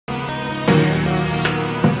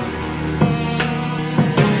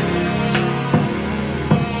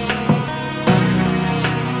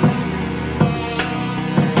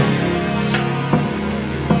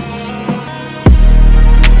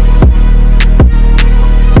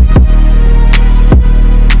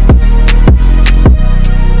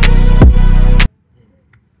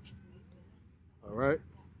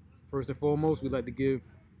First and foremost, we'd like to give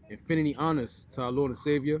infinity honors to our Lord and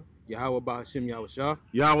Savior, YAHAWASHI.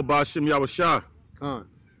 YAHAWASHI. Khan.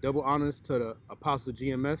 Double honors to the Apostle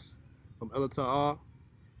GMS from Elata'ar,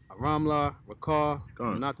 Aramla, Rakar,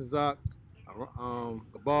 Natazak,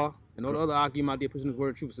 Gabar, and all the other Akim out there pushing this word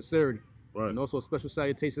of truth and sincerity. Right. And also special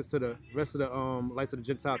salutations to the rest of the Lights of the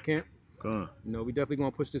Gentile camp. You know, we definitely gonna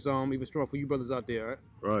push this even strong for you brothers out there, right?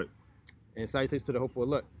 Right. And salutations to the hopeful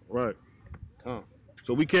elect. Right. Come.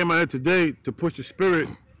 So we came out here today to push the spirit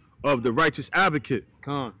of the righteous advocate.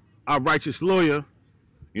 Come. Our righteous lawyer,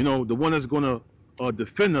 you know, the one that's gonna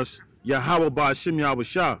defend us,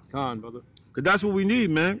 YAHAWASHI. Come, brother. Cause that's what we need,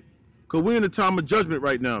 man. Cause we're in a time of judgment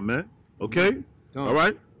right now, man. Okay? All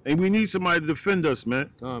right? And we need somebody to defend us, man.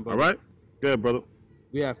 All right? Go ahead, brother.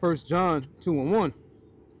 We have 1 John 2:1.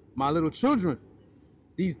 My little children,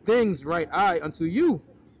 these things write I unto you,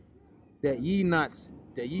 that ye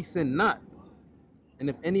sin not. And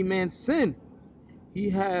if any man sin, he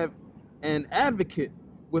have an advocate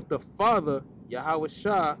with the Father,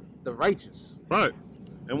 YAHAWASHI, the righteous. Right.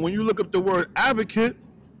 And when you look up the word advocate,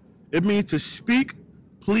 it means to speak,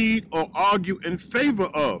 plead, or argue in favor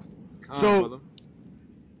of. Brother.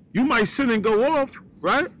 You might sin and go off,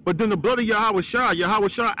 right? But then the blood of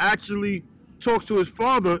YAHAWASHI actually talks to his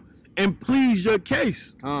Father and pleads your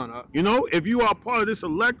case. You know, if you are part of this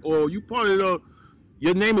elect, or you part of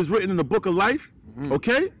your name is written in the book of life,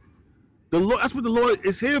 okay? The Lord, that's what the Lord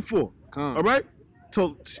is here for. All right?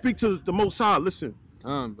 To speak to the Most High. Listen,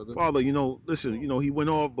 Father, you know, listen, you know, he went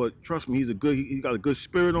off, but trust me, he got a good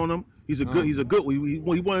spirit on him. He's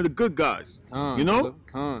one of the good guys. You know?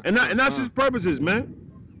 And that's his purposes, man.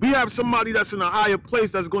 We have somebody that's in a higher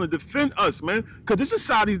place that's going to defend us, man. Because this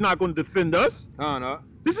society's not going to defend us.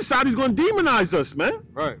 This society's going to demonize us, man.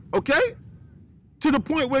 Right. Okay? To the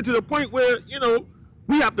point where, you know,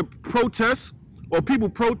 we have to protest, or people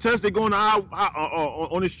protest. They go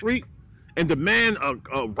on the street and demand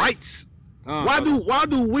rights. Why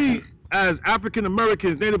do we, as African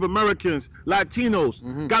Americans, Native Americans,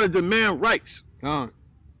 Latinos, gotta demand rights?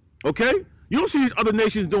 Okay? You don't see these other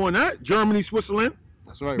nations doing that. Germany, Switzerland.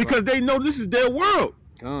 That's right. Because they know this is their world.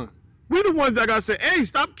 We're the ones that gotta say, hey,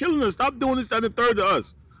 stop killing us, stop doing this, that, and the third to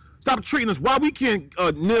us. Stop treating us. Why we can't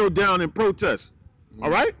kneel down and protest? All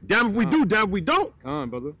right? Damn if we do, damn if we don't.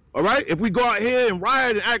 Brother. All right? If we go out here and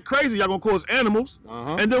riot and act crazy, y'all gonna call us animals.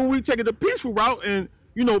 And then when we take it the peaceful route and,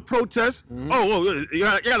 you know, protest, you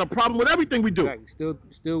got a problem with everything we do. Exactly.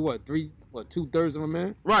 Still what, 2/3 of a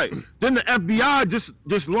man? Right. Then the FBI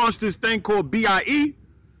just launched this thing called BIE,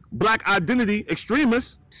 Black Identity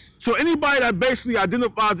Extremists. So anybody that basically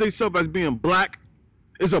identifies themselves as being black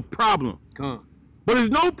is a problem. But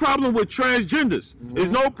there's no problem with transgenders. There's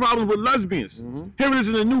no problem with lesbians. Here it is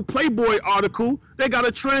in the new Playboy article. They got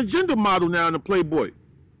a transgender model now in the Playboy.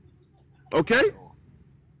 Okay?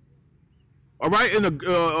 All right, and the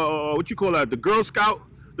what you call that? The Girl Scout.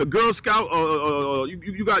 You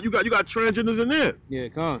got transgenders in there. Yeah,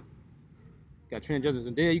 got transgenders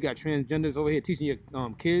in there. You got transgenders over here teaching your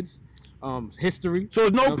kids history. So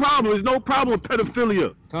there's no problem. There's no problem with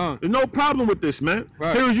pedophilia. There's no problem with this, man.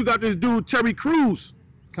 Right. Here is you got this dude Terry Crews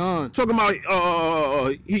talking about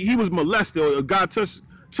he was molested. Or a guy touched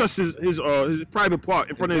his private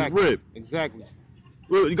part in front of his rib. Exactly.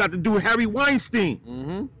 You got the dude Harry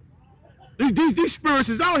Weinstein. These spirits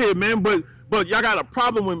is out here, man. But y'all got a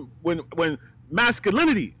problem when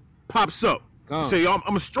masculinity pops up. Say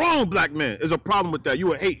I'm a strong black man. There's a problem with that.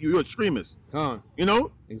 You're an extremist. You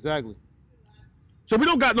know? Exactly. So we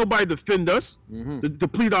don't got nobody to defend us, to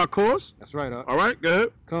plead our cause. That's right. All right, go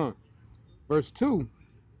ahead. Verse 2.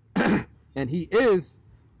 And he is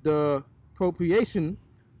the propitiation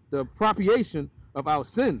of our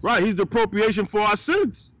sins. Right, he's the propitiation for our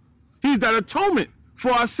sins. He's that atonement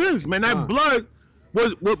for our sins, man. That blood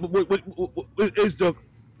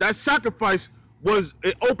that sacrifice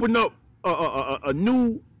it opened up a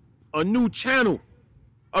new channel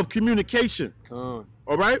of communication. All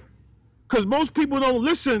right? Because most people don't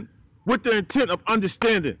listen with the intent of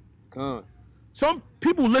understanding. Some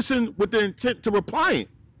people listen with the intent to replying.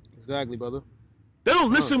 Exactly, brother. They don't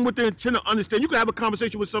listen with the intent of understanding. You can have a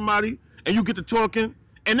conversation with somebody and you get to talking,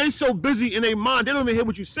 and they so busy in their mind, they don't even hear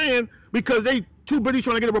what you're saying because they too busy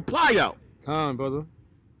trying to get a reply out. Brother.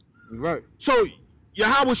 You're right. So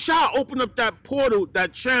YAHAWASHI opened up that portal,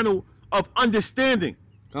 that channel of understanding.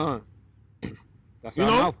 That's our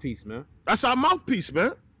mouthpiece, man. That's our mouthpiece,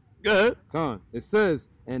 man. Go ahead. It says,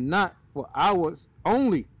 and not for ours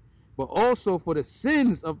only, but also for the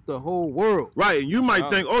sins of the whole world. Right, and you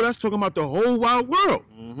might think, oh, that's talking about the whole wide world.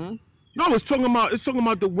 No, it's talking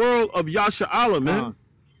about the world of Yasha Allah, man.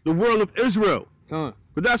 The world of Israel.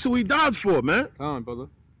 Because that's who he died for, man. Come on, brother.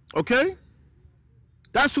 Okay?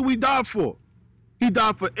 That's who he died for. He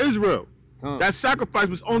died for Israel. That sacrifice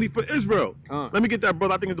was only for Israel. Let me get that,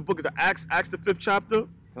 brother. I think it's the book of the Acts the 5th chapter.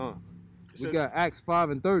 We got Acts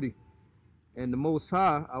 5:30. And the Most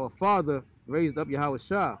High, our Father, raised up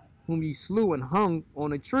YAHAWASHI, whom ye slew and hung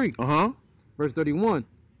on a tree. Verse 31.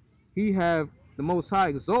 He have the Most High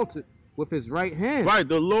exalted with his right hand. Right,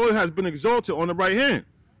 the Lord has been exalted on the right hand.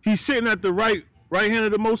 He's sitting at the right hand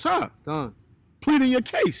of the Most High. Pleading your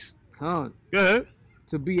case. Go ahead.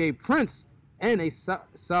 To be a prince and a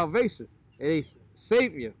salvation, a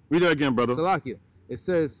savior. Read that again, brother. Salakia. It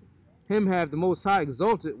says, him have the Most High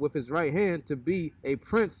exalted with his right hand to be a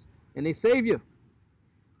prince and a savior,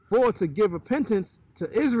 for to give repentance to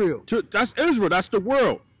Israel. That's Israel. That's the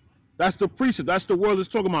world. That's the priesthood. That's the world that's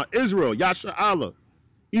talking about. Israel, Yasha Allah.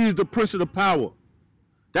 He is the prince of the power.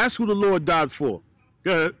 That's who the Lord died for.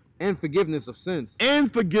 Go ahead. And forgiveness of sins.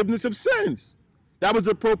 And forgiveness of sins. That was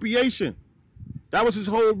the appropriation. That was his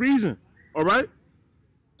whole reason. All right?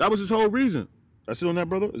 That was his whole reason. That's it on that,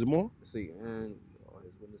 brother? Is it more? Let's see. And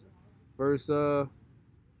his witnesses. Verse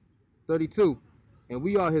 32. And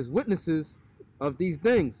we are his witnesses of these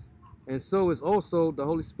things. And so is also the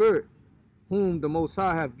Holy Spirit, whom the Most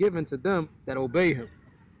High have given to them that obey him.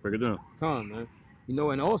 Break it down. Come on, man. You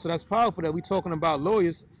know, and also that's powerful that we talking about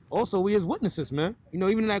lawyers. Also, we as witnesses, man. You know,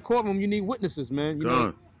 even in that courtroom, you need witnesses, man. You know,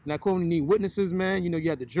 in that courtroom, you need witnesses, man. You know, you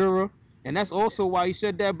had the juror. And that's also why he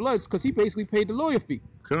shed that blood, because he basically paid the lawyer fee.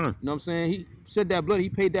 You know what I'm saying? He shed that blood. He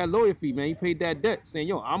paid that lawyer fee, man. He paid that debt, saying,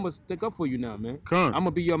 yo, I'm going to stick up for you now, man. I'm going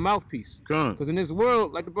to be your mouthpiece. Because in this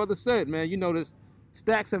world, like the brother said, man, you know, this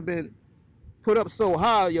stacks have been put up so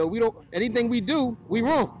high, yo, we don't, anything we do, we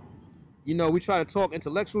wrong. You know, we try to talk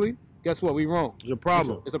intellectually, guess what? We wrong. It's a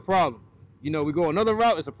problem. It's a problem. You know, we go another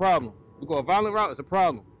route, it's a problem. We go a violent route, it's a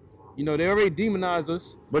problem. You know, they already demonize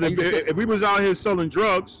us. But if we was out here selling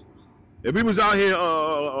drugs, if we was out here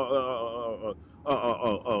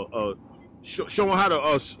showing how to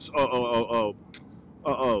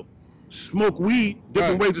smoke weed,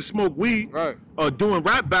 different ways to smoke weed, doing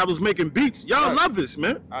rap battles, making beats, y'all love this,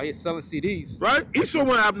 man. Out here selling CDs. Right? Esau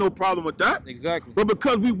wouldn't have no problem with that. Exactly. But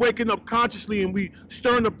because we waking up consciously and we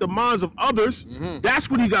stirring up the minds of others, that's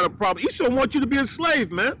when he got a problem. Esau wants you to be a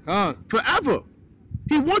slave, man. Forever.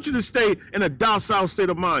 He wants you to stay in a docile state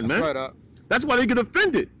of mind, man. That's right, That's why they get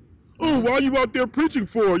offended. Oh, why are you out there preaching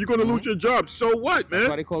for? You're going to lose your job. So what, man? That's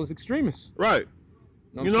why they call us extremists. Right.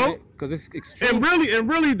 You know? Because it's extreme. And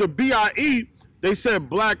really, the BIE, they said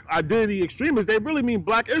black identity extremists. They really mean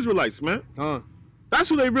black Israelites, man. That's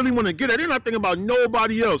who they really want to get at. They're not thinking about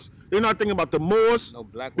nobody else. They're not thinking about the Moors. No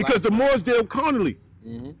black. Because the Moors deal carnally.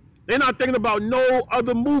 They're not thinking about no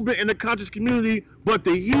other movement in the conscious community but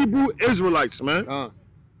the Hebrew Israelites, man.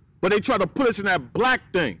 But they try to put us in that black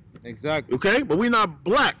thing. Exactly. Okay? But we're not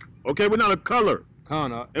black. Okay? We're not a color.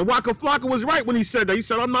 And Waka Flocka was right when he said that. He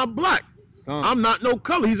said, I'm not black. I'm not no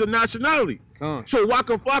color. He's a nationality. So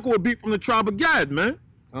Waka Flocka would be from the tribe of Gad, man.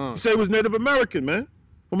 He said he was Native American, man.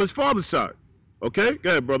 From his father's side. Okay?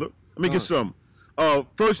 Go ahead, brother. Let me get some. 1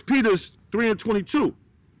 Peter 3:22.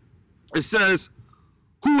 It says,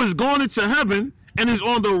 who is gone into heaven and is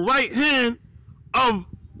on the right hand of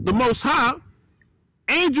the Most High,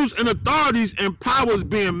 angels and authorities and powers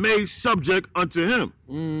being made subject unto him.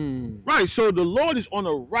 Right, so the Lord is on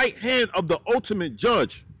the right hand of the ultimate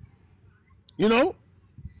judge. You know?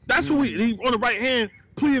 That's who he's on the right hand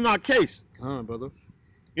pleading our case. Brother.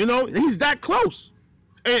 You know, he's that close.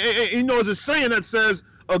 And you know, there's a saying that says,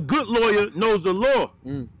 a good lawyer knows the law,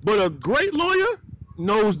 but a great lawyer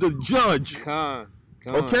knows the judge.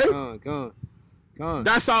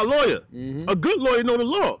 That's our lawyer. A good lawyer knows the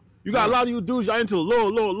law. You got a lot of you dudes, y'all into the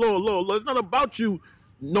law. It's not about you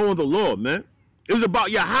knowing the law, man. It's about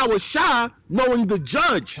YAHAWASHI knowing the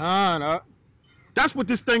judge. That's what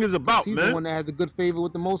this thing is about, he's man. He's the one that has a good favor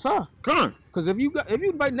with the Most High. Because if you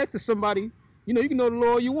right next to somebody, you know, you can know the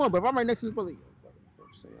law you want, but if I'm right next to somebody,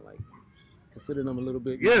 I'm saying, like, consider them a little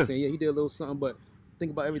bit. You know what I'm saying? Yeah, he did a little something, but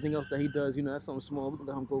think about everything else that he does. You know, that's something small. We can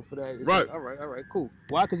let him go for that. It's like, all right, cool.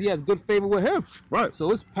 Why? Because he has good favor with him.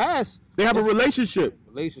 So it's past. They have a relationship.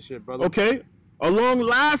 Brother. Okay? A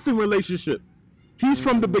long-lasting relationship. He's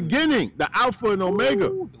from the beginning, the Alpha and Omega.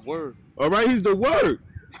 The Word. All right? He's the Word.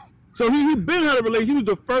 So he been had a relationship. He was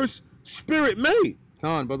the first spirit made.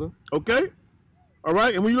 Brother. Okay? All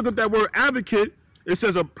right? And when you look at that word advocate, it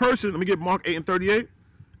says a person. Let me get Mark 8:38.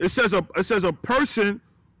 It says a person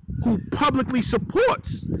who publicly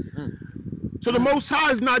supports. So the Most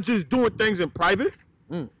High is not just doing things in private.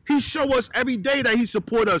 He show us every day that he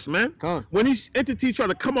support us, man. When these entities try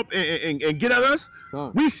to come up and get at us,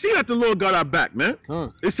 we see that the Lord got our back, man.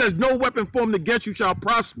 It says, no weapon formed against you shall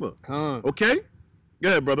prosper. Okay? Go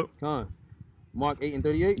ahead, brother. Mark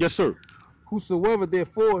 8:38. Yes, sir. Whosoever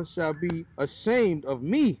therefore shall be ashamed of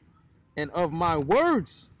me and of my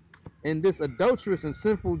words in this adulterous and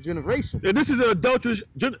sinful generation. Yeah, this is an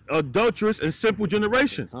adulterous and sinful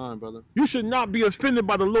generation. Brother. You should not be offended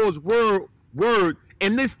by the Lord's word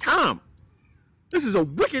in this time. This is a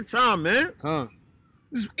wicked time, man.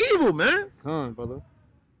 This is evil, man. Brother.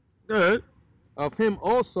 Go ahead. Of him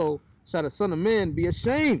also shall the Son of Man be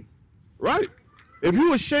ashamed. Right. If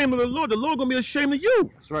you ashamed of the Lord gonna be ashamed of you.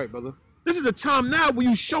 That's right, brother. This is a time now where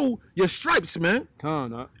you show your stripes, man.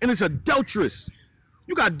 And it's adulterous.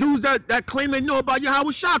 You got dudes that claim they know about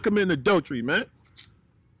YAHAWASHI committing adultery, man.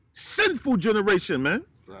 Sinful generation, man.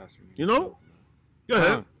 It's blasphemy. You know? Go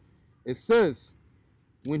ahead. It says,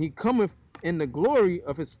 when he cometh in the glory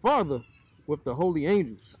of his Father with the holy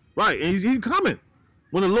angels. Right, and he's coming.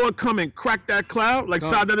 When the Lord come and crack that cloud, like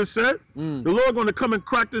Sadetta said, the Lord going to come and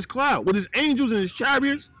crack this cloud with his angels and his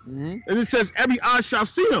chariots. And it says, every eye shall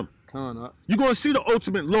see him. You're going to see the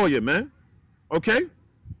ultimate lawyer, man. Okay?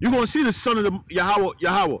 You're going to see the son of the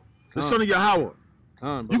Yahweh. The son of Yahweh.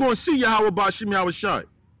 You're going to see Yahweh Bashim YAHAWASHI.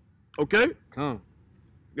 Okay?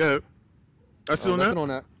 Yeah. That's it on that? On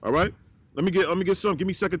that. All right. Let me get some. Give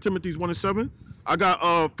me 2 Timothy 1:7. I got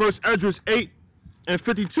 1 Esdras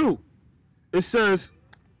 8:52. It says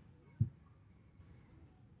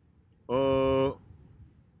 1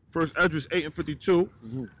 Esdras 8:52.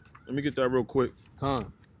 Let me get that real quick.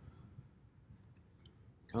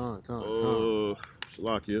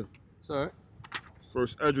 Shalakia. It's all right. 1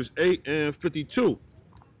 Esdras 8:52.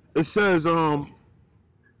 It says,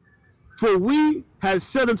 for we have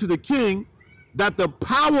said unto the king that the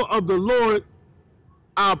power of the Lord,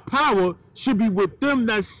 our power, should be with them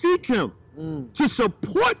that seek him, to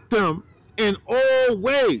support them in all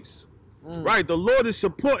ways. Right? The Lord is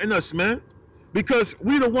supporting us, man, because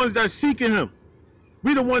we the ones that seeking him.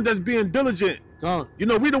 We the ones that's being diligent. You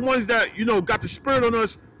know, we the ones that, you know, got the spirit on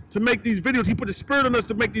us to make these videos. He put the spirit on us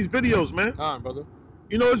to make these videos, man. Brother.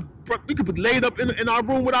 You know, we could be laid up in our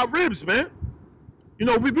room with our ribs, man. You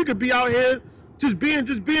know, we could be out here just being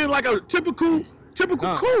like a typical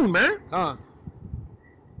coon, man. All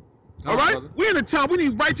right? Brother. We're in a time we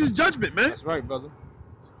need righteous judgment, man. That's right, brother.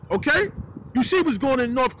 Okay? You see what's going on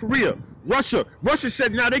in North Korea. Russia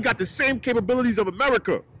said now they got the same capabilities of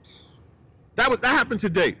America. That happened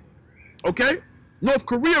today. Okay? North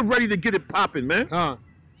Korea ready to get it popping, man.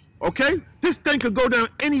 Okay? This thing could go down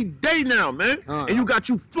any day now, man. And you got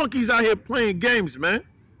you flunkies out here playing games, man.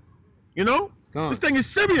 You know? This thing is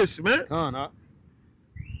serious, man. Go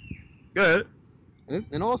ahead.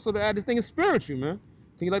 And also to add, this thing is spiritual, man.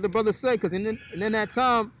 Can you, like the brother said, because in that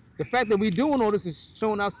time, the fact that we doing all this is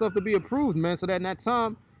showing ourselves to be approved, man, so that in that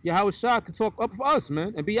time, YAHAWASHI could talk up for us,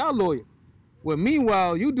 man, and be our lawyer. Well,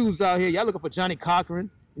 meanwhile, you dudes out here, y'all looking for Johnny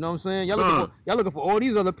Cochran. You know what I'm saying? Y'all looking for all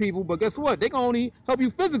these other people, but guess what? They can only help you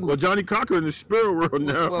physically. Well, Johnny Cochran in the spirit world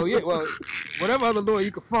now. Well, yeah, whatever other lawyer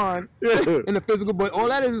you can find in the physical, but all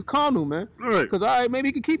that is carnal, man. Right. Because, all right, maybe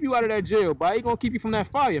he can keep you out of that jail, but he ain't going to keep you from that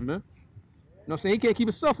fire, man. You know what I'm saying? He can't keep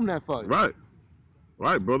himself from that fire. Right.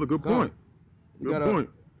 Right, brother. Good point. Good point.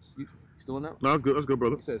 You still in that? No, that's good. That's good,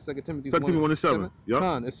 brother. It says 2 Timothy 1:7.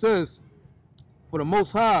 Yep. It says, for the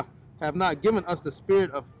Most High have not given us the spirit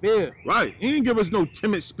of fear. Right. He didn't give us no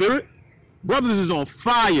timid spirit. Brothers is on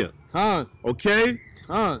fire. Okay?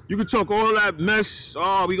 You can talk all that mess.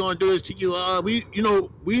 Oh, we gonna do this to you. We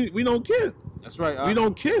don't care. That's right. We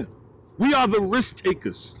don't care. We are the risk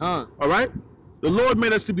takers. All right? The Lord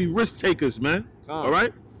made us to be risk takers, man. All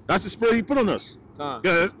right? That's the spirit he put on us. Go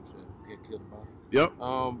ahead. Yep.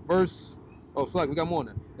 Verse. Oh, it's like we got more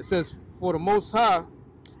than that. It says, for the Most High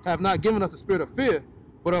have not given us the spirit of fear,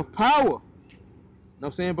 but of power. You know what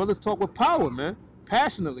I'm saying? Brothers talk with power, man.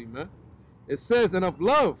 Passionately, man. It says, and of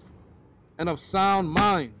love and of sound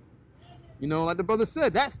mind. You know, like the brother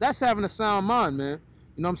said, that's having a sound mind, man.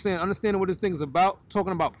 You know what I'm saying? Understanding what this thing is about,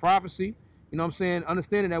 talking about prophecy. You know what I'm saying?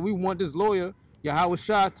 Understanding that we want this lawyer,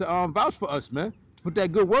 YAHAWASHI, to vouch for us, man. To put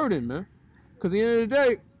that good word in, man. Because at the end of the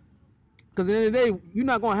day, you're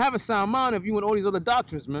not going to have a sound mind if you in all these other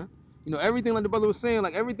doctrines, man. You know, everything like the brother was saying,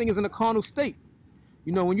 like everything is in a carnal state.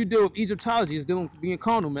 You know, when you deal with Egyptology, it's dealing with being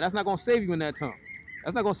carnal, man. That's not going to save you in that time.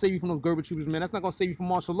 That's not going to save you from those Gerber troopers, man. That's not going to save you from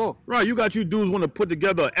martial law. Right, you got you dudes want to put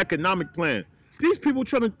together an economic plan. These people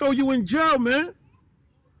trying to throw you in jail, man.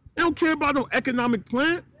 They don't care about no economic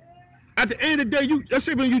plan. At the end of the day, let's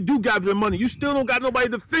say when you do gather the money, you still don't got nobody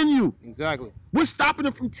to defend you. Exactly. We're stopping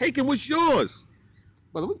them from taking what's yours.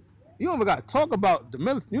 Brother, you don't even got to talk about the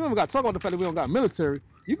military. You don't even got to talk about the fact that we don't got military.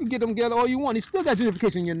 You can get them together all you want. You still got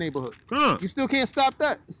gentrification in your neighborhood. You still can't stop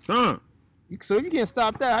that. So if you can't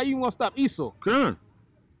stop that, how you want to stop Esau? That's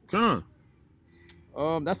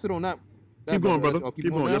it on that. Keep going, brother. Keep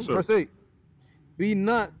going. Yes, sir. Verse 8. Be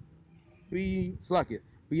not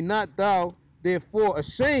thou therefore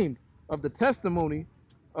ashamed of the testimony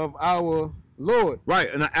of our Lord.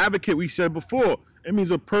 Right, and an advocate, we said before, it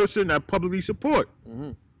means a person that publicly support.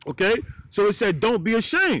 Okay, so it said, don't be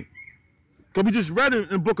ashamed. Because we just read it in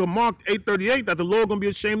the book of Mark 8:38 that the Lord gonna be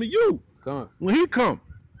ashamed of you when He come.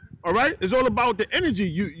 All right, it's all about the energy.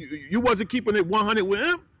 You wasn't keeping it 100 with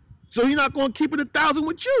Him, so He's not gonna keep it 1,000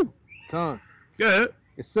 with you. Yeah.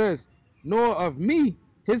 It says, nor of me,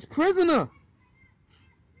 His prisoner.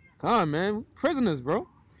 Man, prisoners, bro.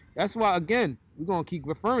 That's why, again, we're going to keep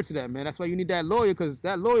referring to that, man. That's why you need that lawyer, because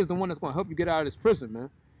that lawyer is the one that's going to help you get out of this prison, man. You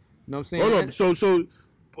know what I'm saying? Hold up. So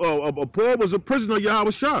Paul was a prisoner of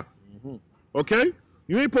YAHAWASHI. Okay?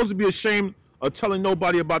 You ain't supposed to be ashamed of telling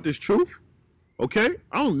nobody about this truth. Okay?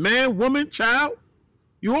 Man, woman, child.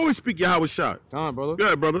 You always speak YAHAWASHI. Brother. Go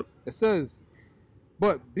ahead, brother. It says,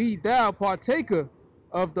 but be thou partaker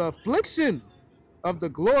of the affliction of the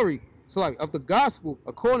glory, of the gospel,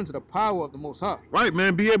 according to the power of the Most High. Right,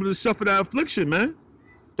 man. Be able to suffer that affliction, man.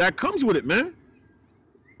 That comes with it, man.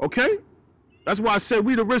 Okay? That's why I said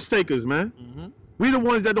we the risk takers, man. We the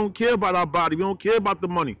ones that don't care about our body. We don't care about the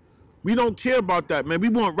money. We don't care about that, man. We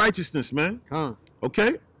want righteousness, man.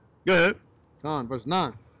 Okay? Go ahead. Verse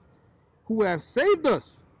 9. Who have saved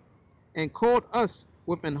us and called us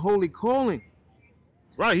with an holy calling.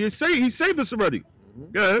 Right, he saved us already.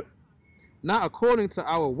 Go ahead. Not according to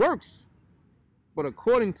our works, but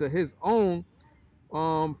according to His own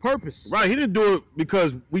purpose. Right, He didn't do it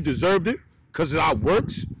because we deserved it, because of our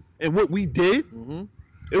works and what we did.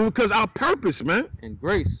 It was because our purpose, man. And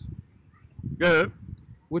grace. Go ahead.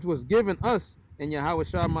 Which was given us in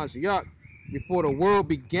Yahawashi Mashiach before the world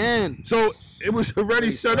began. So it was already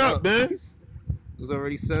set up, man. It was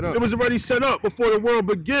already set up. It was already set up before the world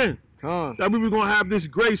began. That we were going to have this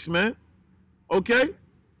grace, man. Okay?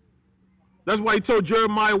 That's why He told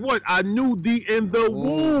Jeremiah what? I knew thee in the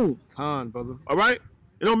womb. Brother. All right?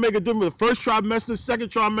 It don't make a difference with the first trimester, second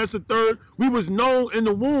trimester, third. We was known in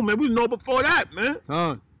the womb, man. We was known before that, man.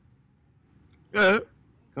 Yeah.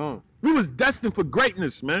 We was destined for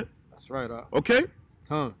greatness, man. That's right. Okay?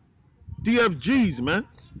 DFGs, man.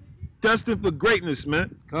 Destined for greatness,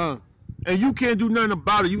 man. And you can't do nothing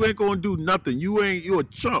about it. You ain't gonna do nothing. You a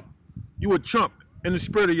chump. You a chump in the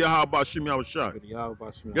spirit of YAHAWASHI.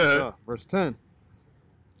 Yeah. Verse 10.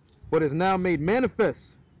 But is now made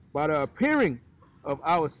manifest by the appearing of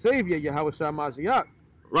our Savior Yahawashi Mashiach.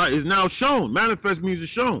 Right, it's now shown. Manifest means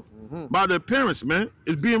it's shown. By the appearance, man.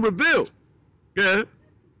 It's being revealed. Yeah.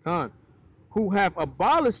 Who have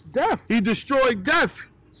abolished death. He destroyed death.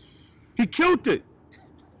 He killed it.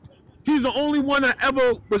 He's the only one that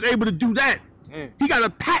ever was able to do that. Damn. He got a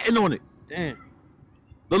patent on it. Damn.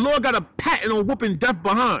 The Lord got a patent on whooping death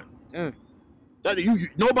behind. Damn.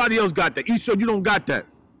 Nobody else got that. Esau, you don't got that.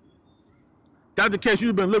 That's the case.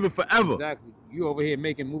 You've been living forever. Exactly. You over here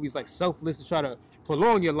making movies like Selfless to try to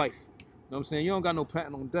prolong your life. You know what I'm saying? You don't got no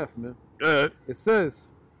patent on death, man. It says,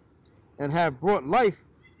 and have brought life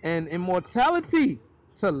and immortality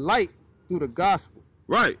to light through the gospel.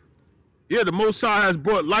 Right. Yeah, the Most High has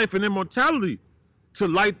brought life and immortality to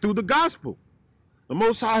light through the gospel. The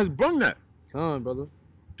Most High has brought that. Brother.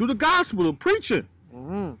 Through the gospel, the preaching.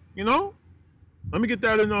 You know? Let me get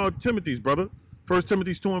that in Timothy's, brother. 1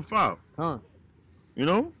 Timothy 2 and 5. You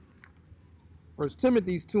know? 1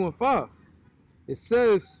 Timothy 2 and 5. It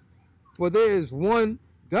says, for there is one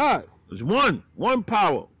God. There's one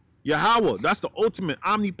power. Yahweh. That's the ultimate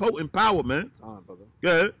omnipotent power, man. Brother. Go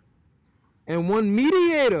ahead. And one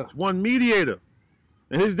mediator. It's one mediator.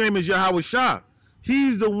 And his name is YAHAWASHI.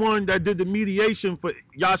 He's the one that did the mediation for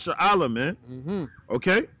Yasha Allah, man.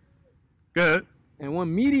 Okay? Go ahead. And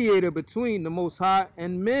one mediator between the Most High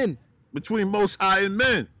and men. Between Most High and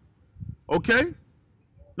men. Okay?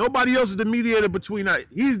 Nobody else is the mediator between that.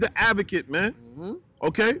 He's the advocate, man.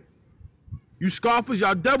 Okay? You scoffers,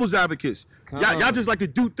 y'all devil's advocates. Y'all just like to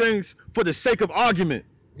do things for the sake of argument.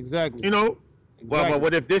 Exactly. You know? Well,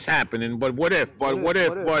 what if this happened? And but what if? But what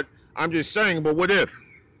if? But I'm just saying, but what if?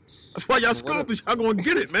 That's why y'all scoffers, y'all gonna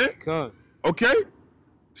get it, man. Okay?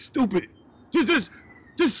 Stupid. Just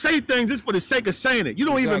say things just for the sake of saying it. You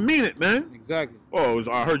don't even mean it, man. Exactly. Oh,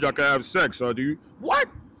 I heard y'all can have sex, do you? What?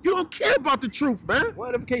 You don't care about the truth, man. What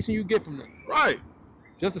edification you get from that? Right.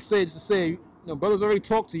 Just to say, you know, brothers already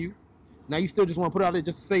talked to you. Now you still just want to put it out there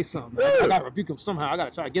just to say something. I gotta rebuke him somehow. I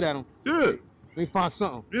gotta try to get at him. Yeah. Let me find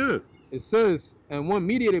something. Yeah. It says, and one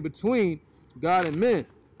mediator between God and men,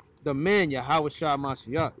 the man YAHAWASHI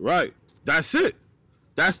Mashiach. Right. That's it.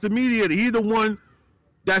 That's the mediator. He the one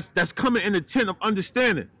that's coming in the tent of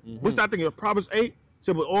understanding. What's that thing? Proverbs 8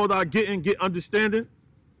 said, with all thy getting, get understanding.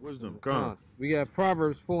 Wisdom. Come on. We got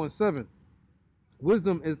Proverbs 4 and 7.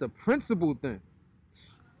 Wisdom is the principal thing.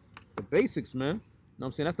 The basics, man. You know what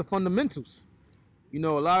I'm saying? That's the fundamentals. You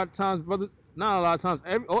know, a lot of times, brothers, not a lot of times,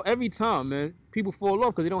 every time, man, people fall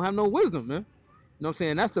off because they don't have no wisdom, man. You know what I'm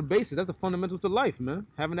saying? That's the basics. That's the fundamentals to life, man.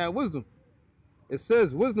 Having that wisdom. It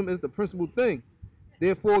says wisdom is the principal thing.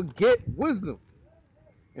 Therefore, get wisdom.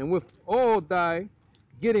 And with all thy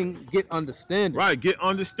getting, get understanding. Right, get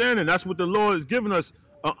understanding. That's what the Lord is giving us,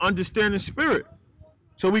 an understanding spirit.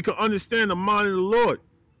 So we can understand the mind of the Lord.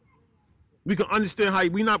 We can understand how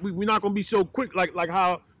we're not gonna be so quick like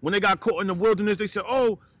how when they got caught in the wilderness, they said,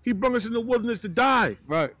 "Oh, he brought us in the wilderness to die."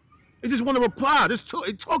 Right. They just want to reply. They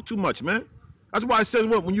talk too much, man. That's why I said,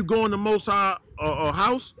 "What? When you go in the Most High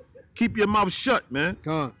house, keep your mouth shut, man.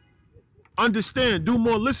 Come on. Understand. Do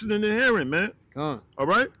more listening than hearing, man. Come on. All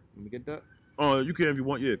right. Let me get that. Oh, you can if you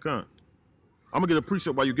want. Yeah, come on. I'm gonna get a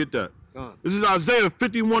precept while you get that. Come on. This is Isaiah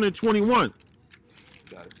 51 and 21.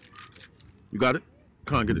 Got it. You got it?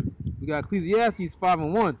 Can't get it. We got Ecclesiastes 5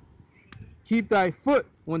 and 1. Keep thy foot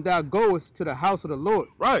when thou goest to the house of the Lord.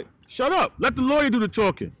 Right. Shut up. Let the lawyer do the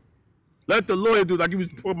talking. Let the lawyer do, like you was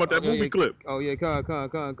talking about that movie clip. Oh, yeah, come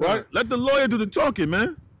on. Right? Let the lawyer do the talking,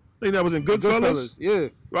 man. I think that was in Goodfellas. Yeah.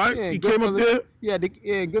 Right? Yeah, he came up there. Yeah,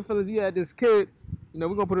 in Goodfellas, you had this kid. You know,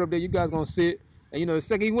 we're going to put it up there. You guys going to see it. And, you know, the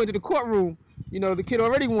second he went to the courtroom, you know, the kid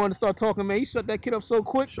already wanted to start talking, man. He shut that kid up so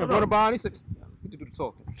quick. Shut brought up. him by and he said, you do the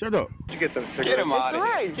talking. Shut up. You get them cigarettes. Get him out of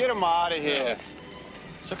Right. here. Get him out of here.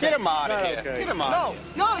 It's okay. Get him out of It's here. not okay. Get him out.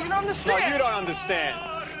 No, you don't No, understand. you don't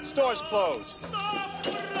understand. Store's closed.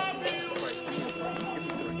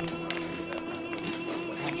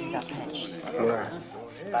 Andrew got pinched.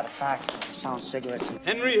 About a fact, selling cigarettes.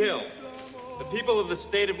 Henry Hill. The people of the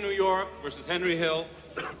state of New York versus Henry Hill,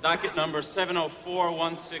 docket number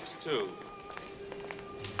 704162.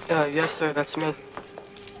 Yes, sir, that's me.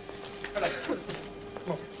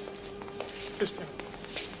 Here, stay.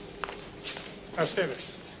 Now, stay there.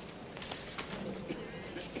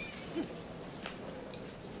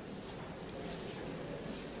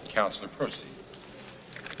 Counselor, proceed.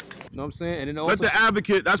 You know what I'm saying? And then also, Let the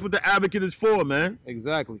advocate, that's what the advocate is for, man.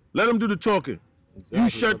 exactly. Let him do the talking. Exactly, You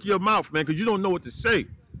shut brother. your mouth, man, because you don't know what to say.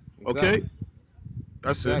 Okay? Exactly.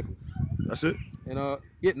 That's Exactly. it. That's it? And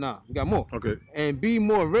we got more. Okay. And be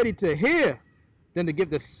more ready to hear than to give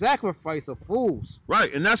the sacrifice of fools.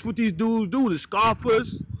 Right, and that's what these dudes do, the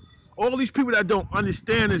scoffers, all these people that don't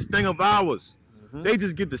understand this thing of ours. They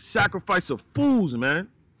just get the sacrifice of fools, man.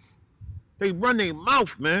 They run their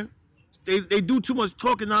mouth, man. They do too much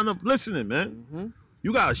talking, not enough listening, man.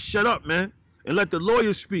 You gotta shut up, man, and let the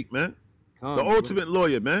lawyer speak, man. Come, The brother. ultimate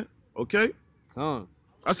lawyer, man. Okay? Come.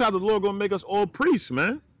 That's how the Lord gonna make us all priests,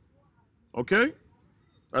 man. Okay?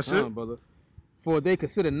 That's Come, it. brother. For they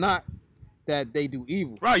consider not that they do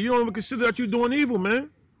evil. Right, you don't even consider that you're doing evil, man.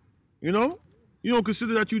 You know? You don't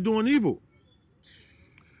consider that you're doing evil.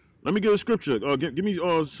 Let me get a scripture. Give me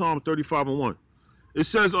Psalm 35 and 1. It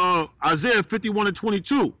says, Isaiah 51 and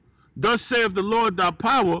 22. Thus saith the Lord thy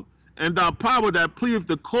power, and thy power that pleadeth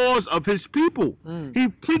the cause of his people. He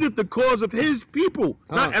pleadeth the cause of his people,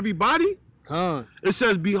 not everybody. Come. It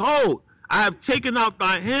says, behold, I have taken out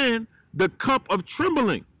thy hand the cup of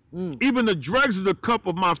trembling, even the dregs of the cup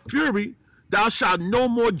of my fury. Thou shalt no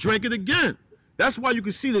more drink it again. That's why you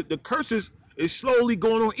can see that the curses is slowly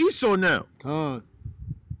going on Esau now. Come.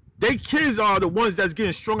 They kids are the ones that's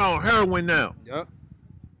getting strung out on heroin now. Yep.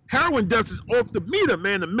 Heroin deaths is off the meter,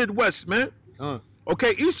 man, the Midwest, man. Come.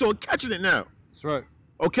 Okay, Esau catching it now. That's right.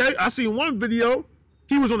 Okay, I seen one video.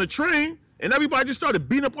 He was on the train, and everybody just started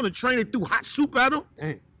beating up on the train. They threw hot soup at him.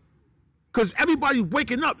 Dang. Because everybody's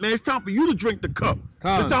waking up, man. It's time for you to drink the cup.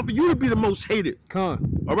 Con. It's time for you to be the most hated.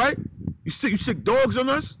 Come. All right? You sick dogs on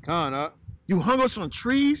us. Come. You hung us on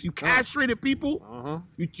trees. You castrated people.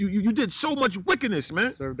 You did so much wickedness,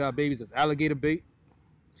 man. Served our babies as alligator bait.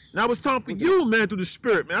 Now it's time for you, man, through the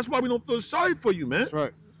spirit, man. That's why we don't feel sorry for you, man. That's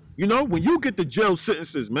right. You know, when you get the jail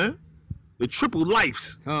sentences, man, the triple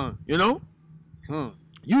lives, Come. you know, Come.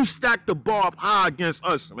 you stacked the bar up high against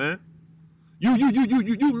us, man. You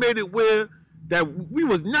made it where that we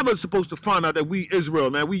was never supposed to find out that we Israel,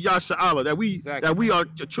 man. We Yasha'Allah, that we are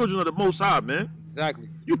children of the Most High, man. Exactly.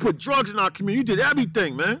 You put drugs in our community. You did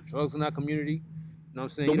everything, man. Drugs in our community. You know what I'm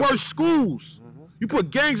saying? The worst schools. You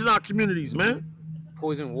put gangs in our communities, man.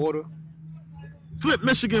 Poison water. Flip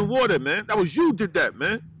Michigan water, man. That was you did that,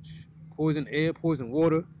 man. poison air, poison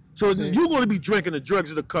water. So you're going to be drinking the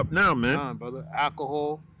drugs of the cup now, man. Brother. Alcohol. You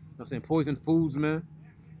know what I'm saying? Poison foods, man.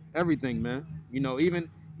 Everything, man. You know,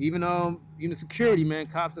 even security, man.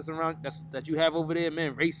 Cops that's around that you have over there,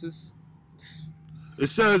 man. Racist. It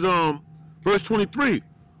says, verse 23,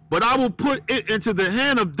 but I will put it into the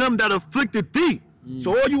hand of them that afflicted thee.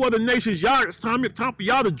 So all you other nations, y'all, it's time for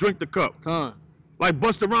y'all to drink the cup. Like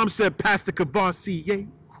Busta Rhymes said, pass the Cavassier.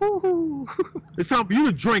 It's time for you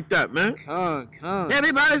to drink that, man.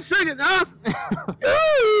 Everybody sing it, huh?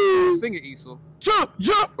 Sing it, Esau. Jump.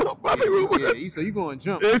 Yeah, Esau, you going to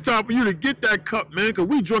jump. It's time for you to get that cup, man, because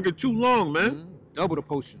we drunk it too long, man. Double the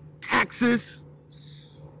potion. Taxes,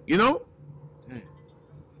 you know? Damn.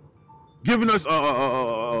 Giving us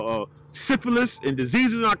syphilis and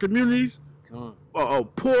diseases in our communities. Poor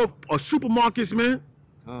supermarkets, man.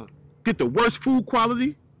 Get the worst food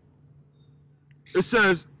quality. It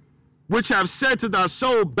says, which have said to thy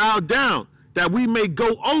soul, bow down, that we may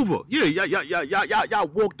go over. Y'all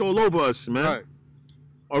walked all over us, man. Right.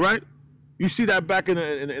 All right? You see that back in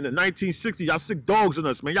the 1960s. Y'all stick dogs on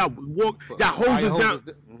us, man. Y'all hose us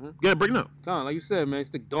down. Yeah, break it up. Like you said, man,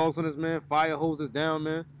 stick dogs on us, man. Fire hoses down,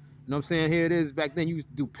 man. You know what I'm saying? Here it is. Back then, you used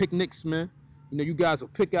to do picnics, man. You know, you guys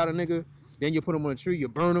would pick out a nigga. Then you put them on a tree. You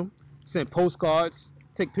burn them. Send postcards.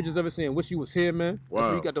 Take pictures of it saying, wish you was here, man. Wow. That's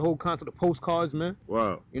where you got the whole concept of postcards, man.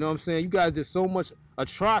 Wow. You know what I'm saying? You guys did so much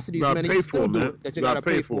atrocities, man, and you still do it that you got to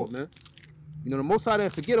pay for, man. You know, the Most High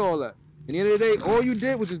didn't forget all that. At the end of the day, all you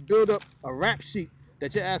did was just build up a rap sheet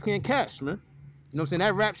that your ass can't cash, man. You know what I'm saying?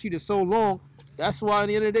 That rap sheet is so long. That's why at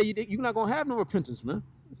the end of the day, you're not going to have no repentance, man.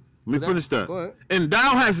 Let me finish that. Go ahead. And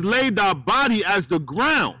thou hast laid thy body as the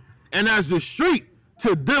ground and as the street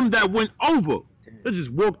to them that went over. Damn. They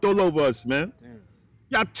just walked all over us, man. Damn.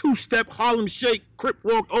 Y'all two-step, Harlem Shake, Crip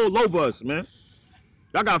walked all over us, man.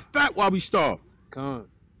 Y'all got fat while we starved.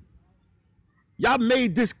 Y'all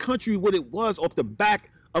made this country what it was off the back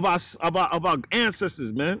of our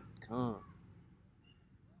ancestors, man. So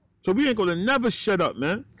we ain't gonna never shut up,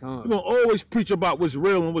 man. We're gonna always preach about what's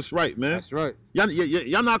real and what's right, man. That's right.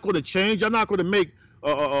 Y'all not gonna change. Y'all not gonna make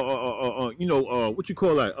you know, what you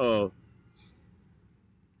call that?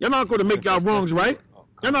 Y'all not gonna make y'all wrongs right.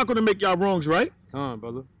 Y'all not gonna make y'all wrongs right.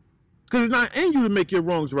 Brother. Cause it's not in you to make your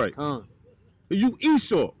wrongs right. You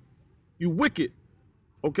Esau. You wicked.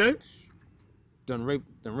 Okay? Done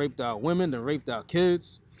raped our women, done raped our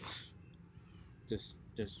kids. Just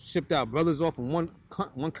shipped our brothers off from one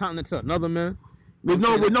continent to another, man. With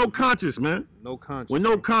no conscience, man. No conscience. With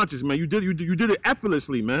no conscience, man. You did it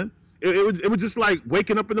effortlessly, man. It was just like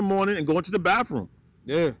waking up in the morning and going to the bathroom.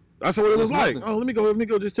 Yeah. That's what it was like. Oh, let me go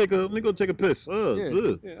take a piss.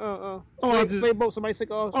 Slave boat, somebody sick.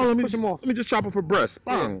 Push him off. Let me just chop him for breast.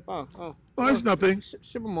 Yeah. It's nothing.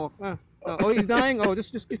 Ship him off. He's dying.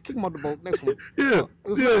 Just kick him off the boat. Next one.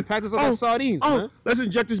 Practice on sardines, man. Let's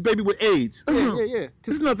inject this baby with AIDS. Yeah.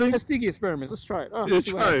 It's nothing. Tuskegee experiments. Let's try it. Let's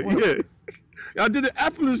try it. Yeah. I did it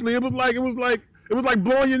effortlessly. It was like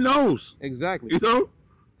blowing your nose. Exactly. You know,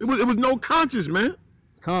 it was no conscience, man.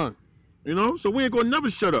 You know, so we ain't gonna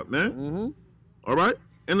never shut up, man. All right?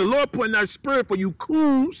 And the Lord put in that spirit for you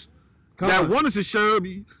coons that want us to shut up.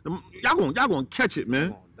 Y'all gonna catch it,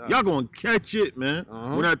 man. Y'all gonna catch it, man,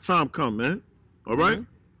 when that time come, man. All right?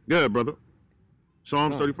 Yeah, brother.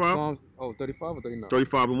 Psalms 35? 35 or 39?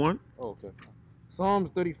 35 and 1. Oh, okay.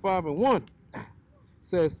 Psalms 35 and 1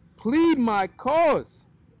 says, plead my cause,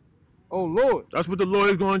 oh Lord. That's what the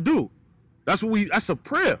Lord is gonna do. That's a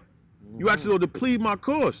prayer. You ask the Lord to plead my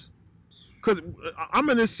cause. Because I'm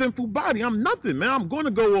in this sinful body. I'm nothing, man. I'm going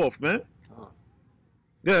to go off, man.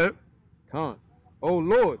 Yeah. Oh,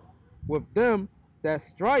 Lord, with them that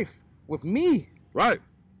strife with me. Right.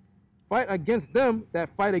 Fight against them that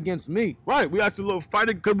fight against me. Right. We ask the Lord fight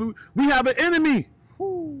it because we have an enemy.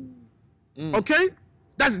 Okay?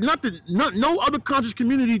 That's nothing. No other conscious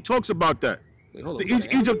community talks about that.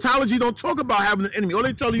 Wait, Egyptology don't talk about having an enemy. All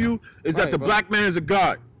they tell you is that the black man is a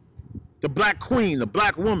god. The black queen, the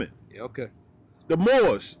black woman. Yeah, okay. The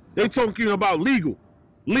Moors, they talking about legal.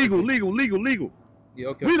 Yeah,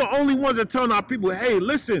 okay. We the only ones that telling our people, hey,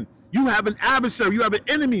 listen, you have an adversary, you have an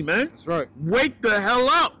enemy, man. That's right. Wake the hell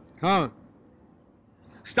up.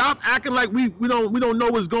 Stop acting like we don't know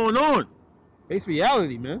what's going on. Face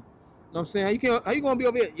reality, man. You know what I'm saying? How you gonna be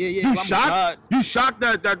over here? Yeah. You shocked? You shocked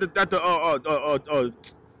that the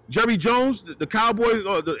Jerry Jones, the Cowboys,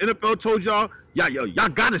 the NFL told y'all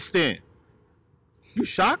gotta stand. You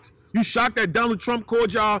shocked? You shocked that Donald Trump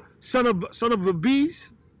called y'all son of a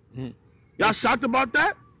bees? Y'all shocked about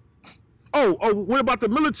that? Oh, what about the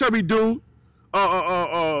military dude?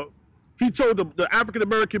 He told the African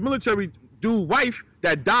American military dude wife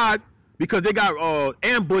that died because they got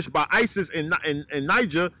ambushed by ISIS in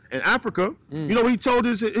Niger and Africa. You know what he told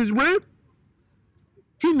his rib?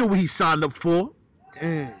 He knew what he signed up for.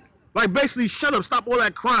 Damn. Like, basically, shut up, stop all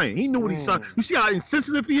that crying. He knew what he signed. You see how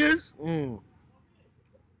insensitive he is? You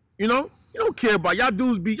know? You don't care about y'all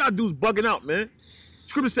dudes bugging out, man.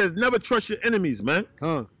 Scripture says never trust your enemies, man.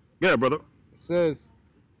 Yeah, brother. It says,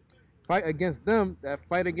 fight against them that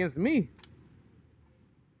fight against me.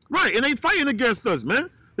 Right, and they fighting against us, man.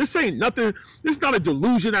 This ain't nothing. This is not a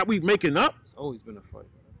delusion that we making up. It's always been a fight.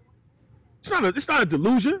 It's not a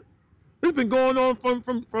delusion. It's been going on from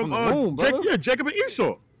the womb, Jacob and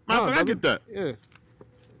Esau. I get that. Yeah.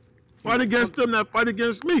 Fight against them that fight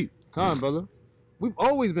against me. Come on, brother. We've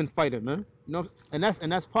always been fighting, man. You know, and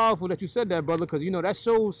that's powerful that you said that, brother, because you know that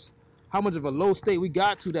shows how much of a low state we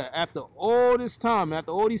got to, that after all this time,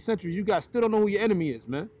 after all these centuries, you guys still don't know who your enemy is,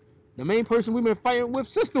 man. The main person we've been fighting with,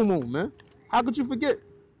 System Wound, man. How could you forget?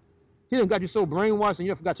 He done got you so brainwashed and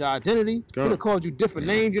you forgot your identity. He done called you different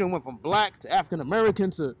names. You done went from black to African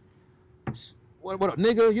American to what a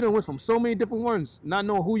nigga. You done went from so many different ones, not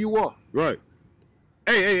knowing who you are. Right.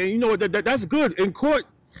 Hey, you know what? That's good in court.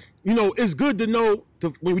 You know, it's good to know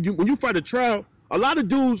when you fight a trial. A lot of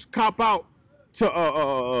dudes cop out to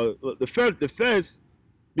the feds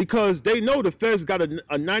because they know the feds got a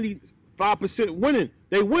 95% winning.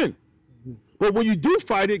 They win. But when you do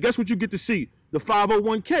fight it, guess what you get to see? The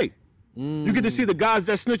 501k. You get to see the guys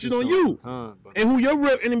that snitching on you and who your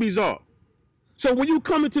real enemies are. So when you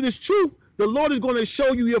come into this truth, the Lord is going to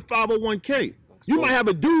show you your 501k. You might have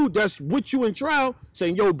a dude that's with you in trial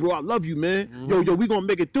saying, yo, bro, I love you, man. Yo, we going to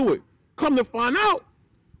make it through it. Come to find out,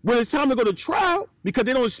 when it's time to go to trial, because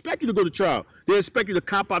they don't expect you to go to trial. They expect you to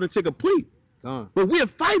cop out and take a plea. But we're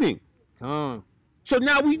fighting. So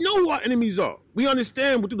now we know who our enemies are. We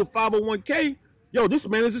understand through the 501k, yo, this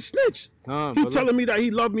man is a snitch. He's telling me that he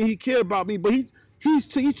loved me, he cared about me, but he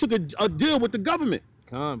took a deal with the government.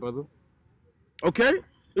 Brother. Okay?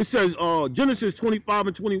 It says Genesis 25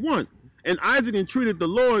 and 21. And Isaac entreated the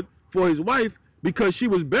Lord for his wife because she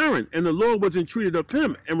was barren, and the Lord was entreated of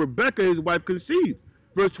him, and Rebekah his wife conceived.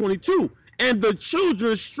 Verse 22. And the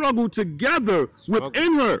children struggled together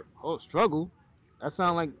within her. Oh, struggle? That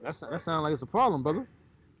sound like it's a problem, brother.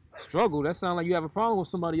 Struggle? That sound like you have a problem with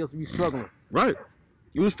somebody else if you struggling. Right.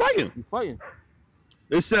 You was fighting. You fighting.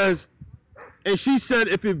 It says, and she said,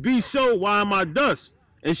 if it be so, why am I thus?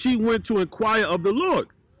 And she went to inquire of the Lord.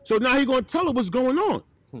 So now he's going to tell her what's going on.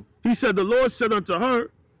 He said, the Lord said unto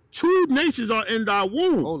her, 2 nations are in thy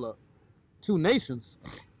womb. Hold up. 2 nations?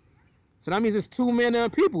 So that means it's 2 men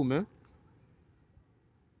and people, man.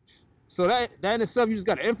 So that in itself, you just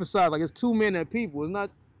got to emphasize, like, it's 2 men and people. It's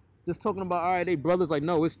not just talking about, all right, they brothers. Like,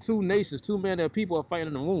 no, it's 2 nations. 2 men and people are fighting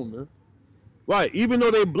in the womb, man. Right. Even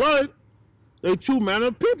though they blood, they 2 manner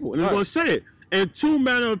of people. And he's going to say it. And 2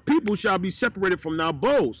 manner of people shall be separated from thy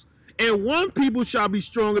bowls. And one people shall be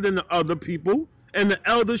stronger than the other people, and the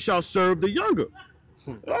elder shall serve the younger.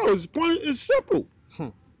 Oh, it's simple.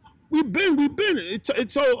 We've been. It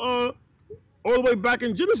told all the way back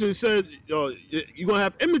in Genesis, it said you're going to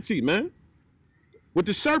have enmity, man, with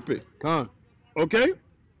the serpent. Okay?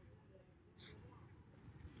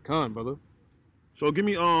 Come on, brother. So give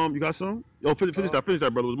me, you got some? Yo, finish that,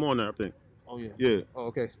 brother. It was more than that, I think. Oh, yeah. Yeah. Oh,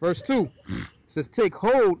 okay. Verse 2 says, take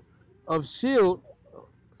hold of shield.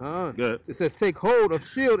 It says, take hold of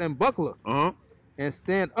shield and buckler. And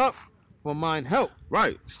stand up for mine help.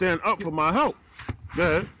 Right. Stand up for my help. Go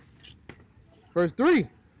ahead. Verse 3.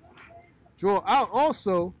 Draw out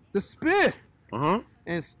also the spear.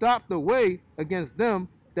 And stop the way against them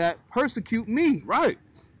that persecute me. Right.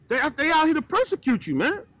 They out here to persecute you,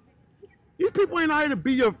 man. These people ain't out here to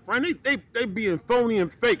be your friend. They being phony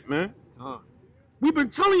and fake, man. We've been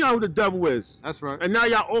telling y'all who the devil is. That's right. And now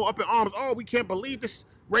y'all all up in arms. Oh, we can't believe this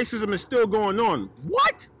racism is still going on.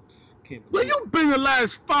 What? Where you been the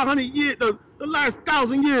last 500 years, the last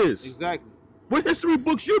 1,000 years? Exactly. What history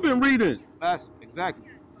books you been reading? Exactly.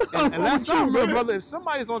 And that's something, real, brother. If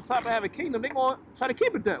somebody's on top of having a kingdom, they gonna try to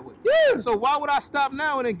keep it that way. Yeah. So why would I stop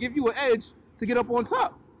now and then give you an edge to get up on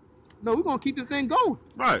top? No, we're gonna keep this thing going.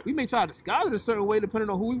 Right. We may try to disguise it a certain way depending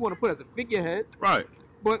on who we want to put as a figurehead. Right.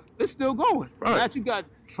 But it's still going. Right. Now that you got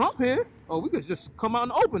Trump here, we could just come out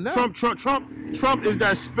and open now. Trump is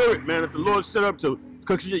that spirit, man, that the Lord set up to.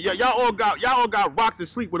 Cause y'all all got rocked to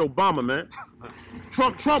sleep with Obama, man.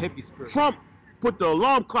 Trump put the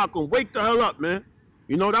alarm clock on, wake the hell up, man.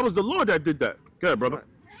 You know, that was the Lord that did that. Go ahead, brother.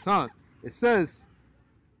 Right. It says,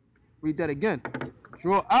 read that again.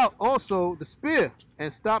 Draw out also the spear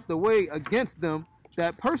and stop the way against them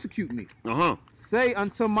that persecute me. Say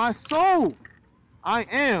unto my soul, I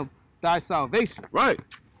am thy salvation. Right.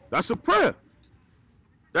 That's a prayer.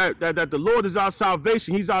 That the Lord is our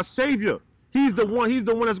salvation. He's our savior. He's the one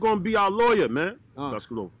that's going to be our lawyer, man. Got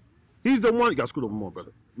scoot over. He's the one. You got scoot over more,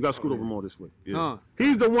 brother. You got scoot over more this way. Yeah.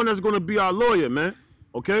 He's the one that's going to be our lawyer, man.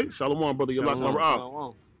 Okay? Shalom, brother.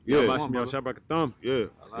 Shalom. Yeah.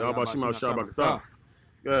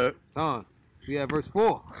 Yeah. Yeah. We have verse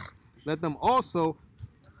 4. Let them also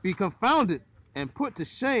be confounded and put to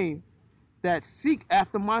shame that seek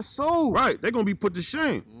after my soul. Right. They're going to be put to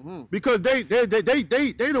shame. Because they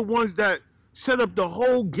the ones that set up the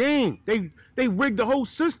whole game. They rigged the whole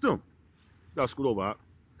system. You got to scoot over,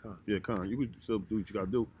 Con. Yeah, Con. You can still do what you got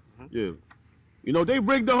to do. Yeah. You know, they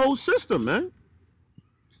rigged the whole system, man.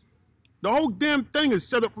 The whole damn thing is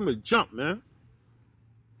set up from the jump, man.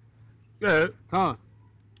 Yeah. Con.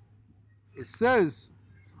 It says,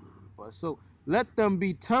 so let them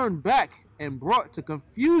be turned back and brought to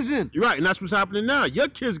confusion. You're right, and that's what's happening now. Your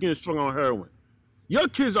kids getting strung on heroin. Your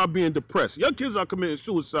kids are being depressed. Your kids are committing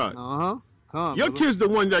suicide. Your kids the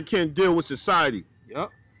one that can't deal with society. Yep.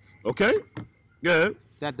 Okay? Yeah.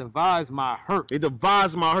 That devised my hurt. They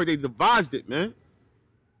devised my hurt. They devised it, man.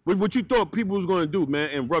 What you thought people was going to do, man,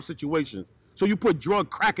 in rough situations. So you put drug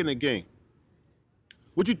crack in the game.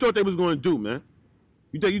 What you thought they was going to do, man?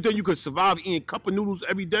 You think you could survive eating cup of noodles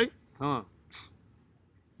every day?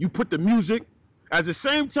 You put the music. At the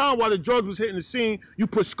same time while the drugs was hitting the scene, you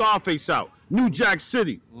put Scarface out. New Jack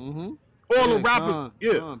City. All the rappers,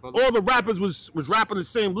 all the rappers was rapping the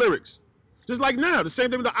same lyrics. Just like now, the same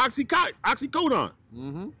thing with the oxycodone.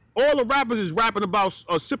 All the rappers is rapping about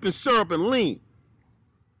sipping syrup and lean.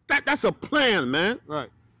 That's a plan, man. Right.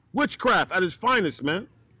 Witchcraft at its finest, man.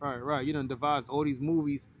 Right. You done devised all these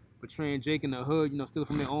movies portraying Jake in the hood, you know, stealing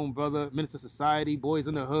from their own brother, Minister Society, Boys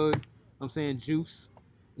in the Hood, you know what I'm saying, Juice.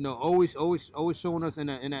 You know, always showing us in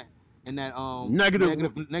that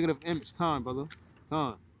negative image. Con, brother.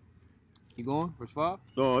 Con. Keep going. Verse 5.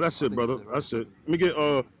 Oh, that's it, brother. That's it. Let me get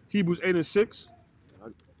Hebrews 8 and 6.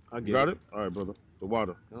 I get Got it? All right, brother. The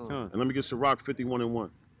water. And let me get Sirach 51 and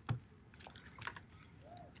 1.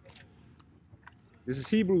 This is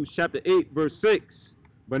Hebrews chapter 8, verse 6.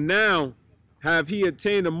 But now have he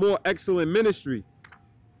attained a more excellent ministry,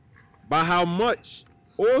 by how much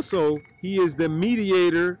also he is the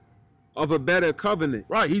mediator of a better covenant.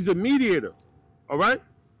 Right, he's a mediator. All right?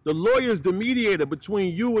 The lawyer is the mediator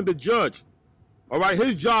between you and the judge. All right?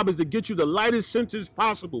 His job is to get you the lightest sentence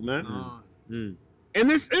possible, man. And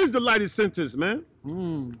this is the lightest sentence, man.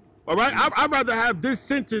 All right? I'd rather have this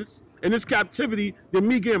sentence in this captivity than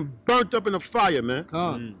me getting burnt up in the fire, man.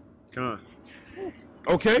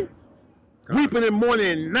 Okay? Weeping and mourning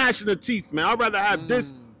and gnashing the teeth, man. I'd rather have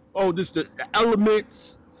this, the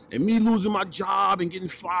elements and me losing my job and getting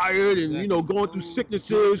fired and, you know, going through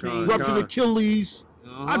sicknesses, ruptured Achilles.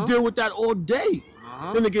 I deal with that all day.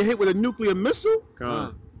 Then to get hit with a nuclear missile.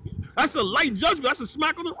 That's a light judgment. That's a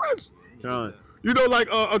smack on the wrist. You know, like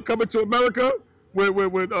Coming to America,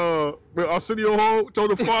 when Arsenio Hall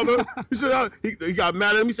told the father, he said he got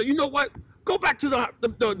mad at him. He said, "You know what? Go back to the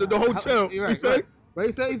hotel." He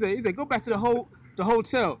said, "Go back to the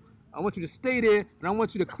hotel. I want you to stay there, and I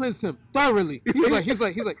want you to cleanse him thoroughly." He's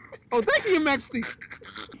like, "Oh, thank you, Your Majesty."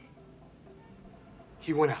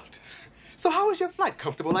 He went out. So how was your flight?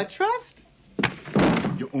 Comfortable, I trust?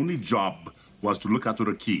 Your only job was to look after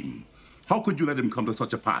Akeem. How could you let him come to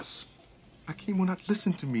such a pass? Akeem will not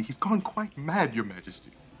listen to me. He's gone quite mad, Your Majesty.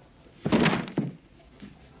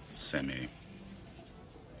 Semi,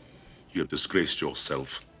 you have disgraced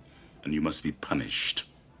yourself, and you must be punished.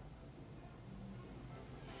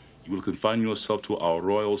 You will confine yourself to our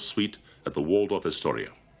royal suite at the Waldorf Astoria.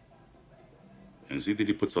 And see that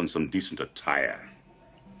he puts on some decent attire.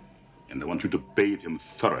 And I want you to bathe him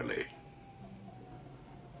thoroughly.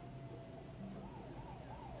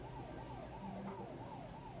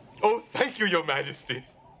 Oh, thank you, Your Majesty.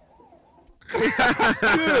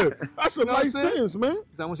 Yeah, that's a nice sentence, man.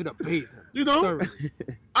 So I want you to bathe him. You know,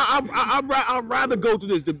 I'd rather go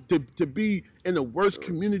through this to be in the worst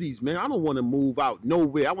communities, man. I don't want to move out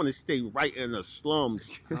nowhere. I want to stay right in the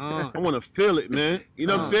slums. I want to feel it, man. You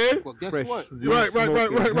know what I'm saying? Well, guess what?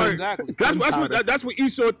 Right. Exactly. That's what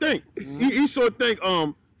Esau think. Esau think,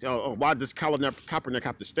 why does Kaepernick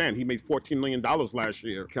have to stand? He made $14 million last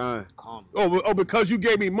year. Oh, because you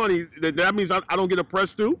gave me money, that means I don't get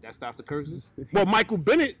oppressed too? That stops the curses? Well, Michael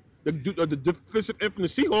Bennett, the defensive end from the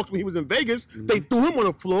Seahawks, when he was in Vegas, they threw him on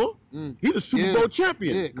the floor. He's a Super Bowl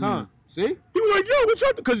champion. Yeah, See? He was like, yo, what's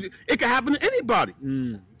up? Because it can happen to anybody.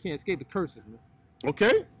 You can't escape the curses, man.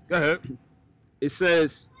 Okay, go ahead. It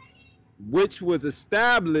says, which was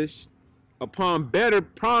established upon better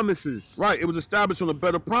promises. Right, it was established on a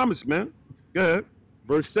better promise, man. Go ahead.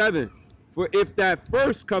 Verse 7. For if that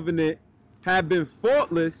first covenant had been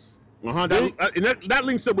faultless, that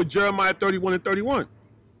links up with Jeremiah 31 and 31.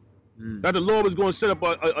 That the Lord was going to set up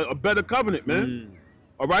a better covenant, man.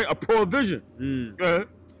 All right, a provision. Go ahead.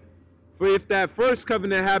 For if that first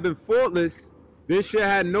covenant had been faultless, then should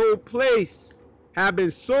have no place have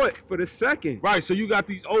been sought for the second. Right, so you got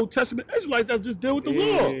these Old Testament Israelites that just deal with the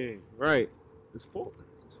law. Right. It's faultless.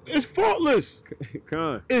 It's faultless.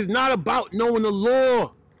 Con. It's not about knowing the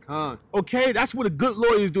law. Con. Okay, that's what the good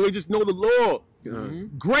lawyers do. They just know the law.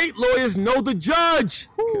 Great lawyers know the judge.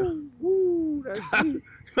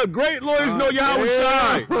 Great lawyers know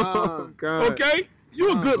YAHAWASHI. Okay?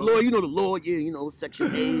 You a good lawyer, you know the law, you know, section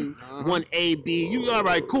A, 1A, B. You all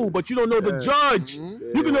right, cool, but you don't know the judge.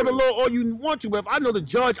 You can know the law all you want to, but if I know the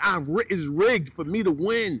judge, it's rigged for me to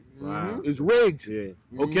win. It's rigged.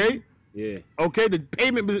 Okay? Yeah. Okay, the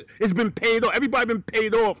payment it's been paid off. Everybody been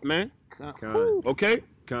paid off, man. Okay?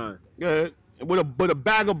 Yeah. With a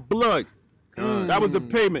bag of blood. That was the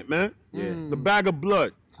payment, man. The bag of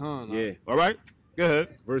blood. Yeah. All right? Go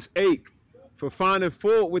ahead. Verse 8. For finding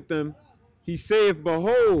fault with them, he saith,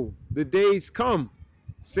 behold, the days come,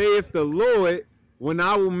 saith the Lord, when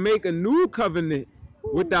I will make a new covenant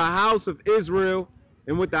with the house of Israel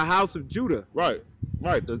and with the house of Judah. Right.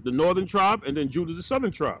 The northern tribe, and then Judah, the southern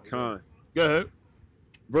tribe. Go ahead.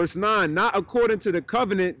 Verse 9. Not according to the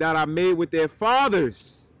covenant that I made with their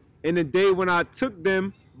fathers in the day when I took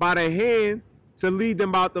them by the hand to lead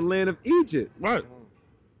them out the land of Egypt. Right.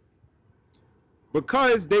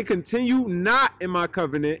 Because they continue not in my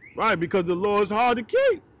covenant. Right, because the law is hard to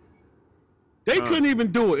keep. They couldn't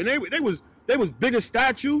even do it. And they was bigger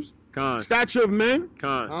statues. Statue of men.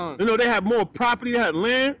 You know, they had more property, they had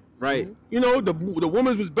land. Right. You know, the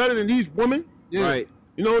women was better than these women. Right.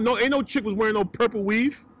 You know, ain't no chick was wearing no purple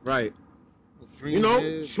weave. Right. You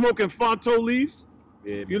know, smoking Fonto leaves.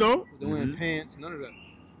 Yeah. You know? Wasn't wearing pants, none of that.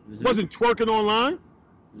 Wasn't twerking online.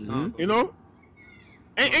 You know?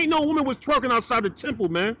 Ain't no woman was twerking outside the temple,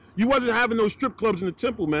 man. You wasn't having no strip clubs in the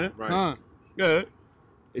temple, man. Right. Yeah.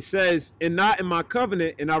 It says, and not in my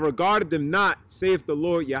covenant, and I regarded them not, saith the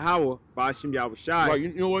Lord Yahweh, Ba'ashim YAHAWASHI. Right,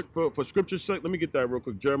 you know what? For scripture's sake, let me get that real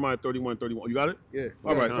quick. Jeremiah 31:31. You got it? Yeah.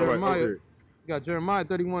 All right. You got Jeremiah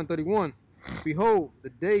 31:31. Behold, the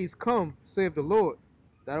days come, saith the Lord,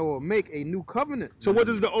 that I will make a new covenant. So what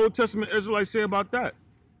does the Old Testament Israelites say about that?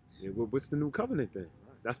 Yeah, what's the new covenant then?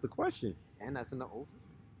 That's the question. And that's in the Old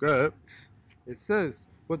Testament. Go ahead. It says,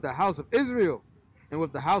 with the house of Israel and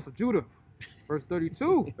with the house of Judah. Verse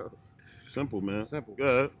 32. Simple, man. Simple. Go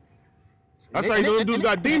ahead. That's how you know them dudes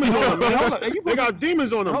got demons on them, man. They got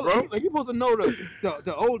demons on them, bro. And you supposed to know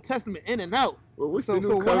the Old Testament in and out. Well, what's so the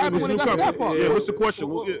new what happened when it got to that part? Yeah, what's the question?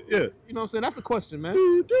 You Yeah. know what I'm saying? That's a question, man.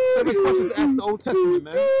 7 questions to ask the Old Testament,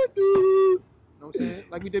 man. You know what I'm saying?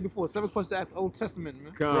 Like we did before. 7 questions to ask the Old Testament,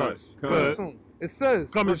 man. Coming soon. It says.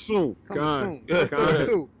 Coming soon. Coming soon. Verse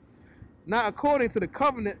 32. Not according to the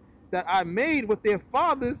covenant that I made with their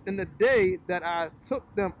fathers in the day that I took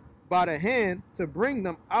them by the hand to bring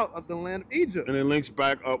them out of the land of Egypt. And it links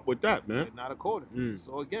back up with that, man. So not according.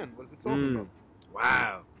 So again, what is it talking about?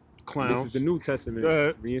 Wow. Clowns. This is the New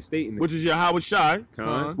Testament reinstating it. Which is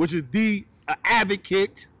YAHAWASHI, which is the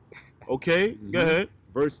advocate. Okay, go ahead.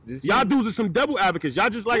 Verse this. Y'all dudes are some devil advocates. Y'all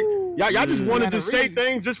just like y'all just wanted to say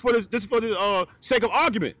things just for the sake of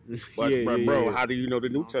argument. But bro, how do you know the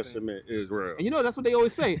New Testament is real? And you know that's what they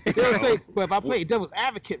always say. They always say, "But if I play devil's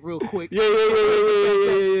advocate real quick." Yeah.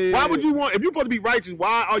 Why would you want? If you're supposed to be righteous,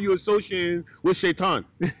 why are you associating with Shaitan?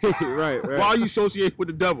 Right. Why are you associating with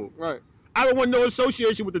the devil? Right. I don't want no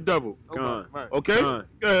association with the devil. Okay. Go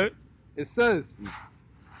ahead. It says,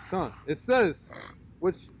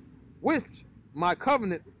 which my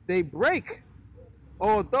covenant they break,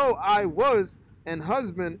 although I was an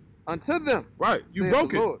husband unto them. Right, you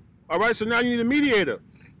broke it. All right, so now you need a mediator.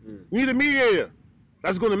 You need a mediator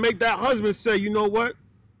that's going to make that husband say, you know what?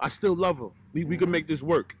 I still love her. We can make this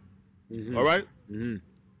work. All right? Go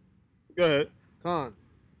ahead.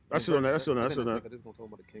 That's on that. Yeah, that's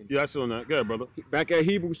on that. Go ahead, brother. Back at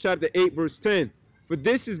Hebrews chapter 8, verse 10. For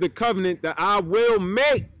this is the covenant that I will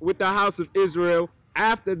make with the house of Israel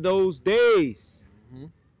after those days.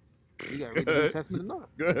 You got to read the New Testament enough.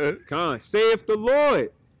 Go ahead. Saith the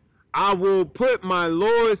Lord, I will put my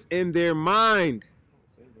laws in their mind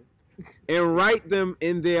and write them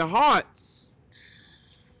in their hearts.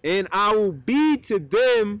 And I will be to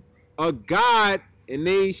them a God, and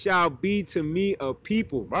they shall be to me a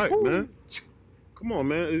people. Right, man. Come on,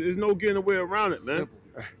 man. There's no getting away around it, man. Simple.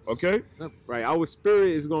 Okay? Simple. Right. Our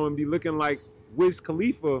spirit is going to be looking like Wiz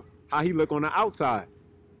Khalifa, how he look on the outside.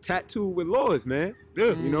 Tattooed with laws, man.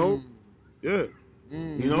 Yeah. You know? Yeah.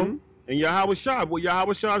 You know? And Yahawashai, with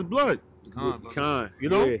Yahawashai's blood. Khan. You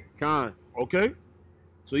know? Yeah, Khan. Okay?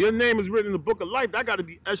 So your name is written in the book of life. That got to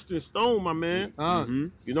be etched in stone, my man.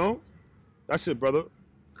 You know? That's it, brother.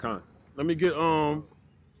 Khan. Let me get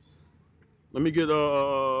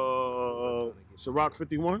Sirach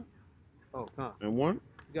 51. Oh, Khan. And 1.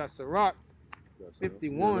 You got Sirach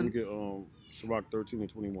 51. Let me get Sirach 13 and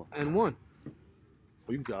 21. And 1.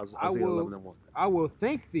 So you guys, I Isaiah 11 and 1. I will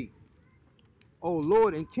thank thee, O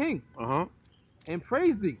Lord and King, and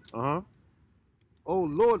praise thee, O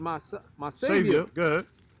Lord, my Savior. Go ahead.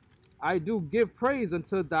 I do give praise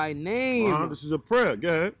unto thy name. This is a prayer. Go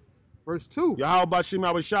ahead. Verse 2.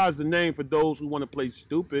 Yahawashai is the name for those who want to play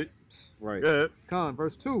stupid. Right. Go ahead. Khan,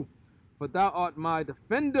 verse 2. For thou art my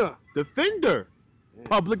defender. Defender. Damn.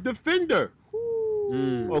 Public defender.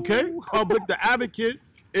 Okay? Public, the advocate,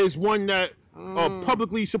 is one that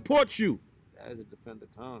publicly supports you. That is a defender,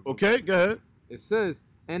 Tom. Okay, go ahead. It says,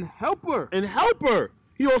 and helper. And helper.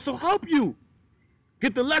 He also help you.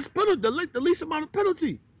 Get the less penalty, the least amount of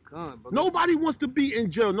penalty. Nobody wants to be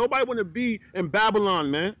in jail. Nobody want to be in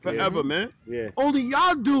Babylon, man, forever, man. Yeah. Only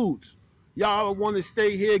y'all dudes. Y'all want to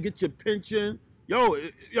stay here, get your pension.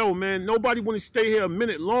 Yo, man, nobody want to stay here a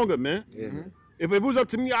minute longer, man. If it was up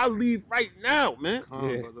to me, I'd leave right now, man.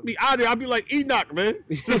 Be out there. I'd be like Enoch, man.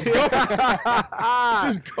 Just go.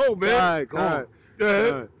 Just go, man. Go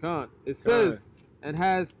ahead. It says, and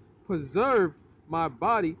has preserved my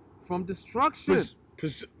body from destruction.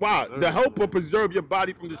 Wow, the helper preserve your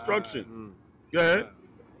body from destruction. Go ahead.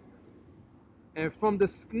 And from the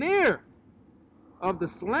snare of the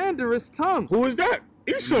slanderous tongue. Who is that?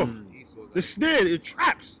 Esau. The snare, the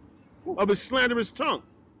traps of his slanderous tongue.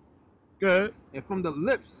 Go ahead. And from the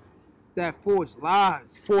lips that forge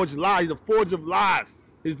lies. Forge lies, the forge of lies.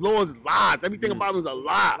 His law is lies. Everything about him is a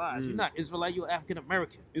lie. You're not Israelite, you're African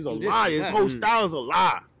American. He's a lie. His whole style is a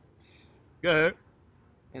lie. Go ahead.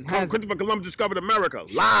 And Christopher Columbus discovered America.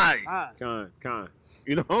 Lies. Con.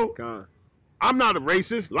 You know? Con. I'm not a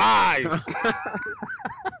racist. Lies.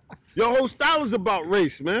 Your whole style is about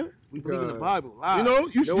race, man. We believe in the Bible. Lies. You know?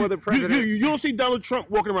 You don't see Donald Trump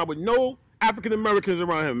walking around with no African Americans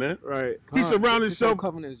around him, man. Right. He surrounded himself.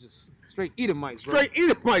 Covenant is just straight Edomites, bro. Straight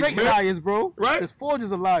Edomites, straight man. liars, bro. Right? There's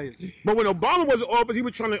forges of liars. But when Obama was in office, he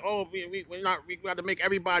was trying to, we got to make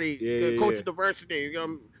everybody culture diversity.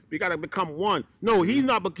 We got to become one. No, he's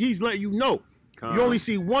not, but he's letting you know. You only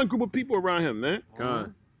see one group of people around him, man.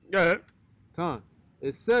 Con. Go ahead. Con.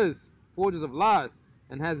 It says, forges of lies,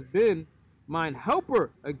 and has been mine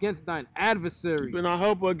helper against thine adversaries. You've been our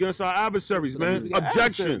helper against our adversaries, man.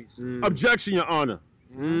 Objection. Objection, Your Honor.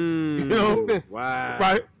 You know? The fifth. Wow.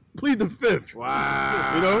 Right? Plead the fifth.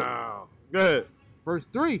 Wow. You know? Go ahead. Verse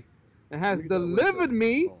 3. And has delivered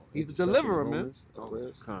me. He's the deliverer, man.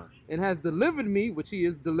 And has delivered me, which he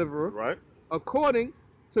is deliverer. Right. According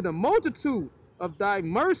to the multitude of thy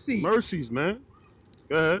mercies. Mercies, man.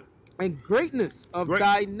 Go ahead. And greatness of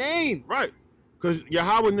thy name. Right. Because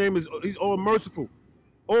Yahweh's name is, he's all merciful.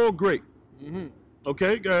 All great.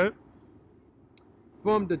 Okay, go ahead.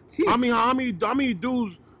 From the teeth. How many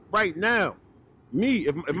dudes right now? Me,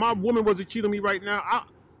 if my woman was to cheat on me right now,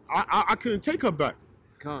 I couldn't take her back.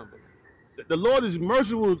 The Lord is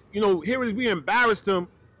merciful. You know, here it is, we embarrassed him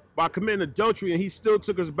by committing adultery, and he still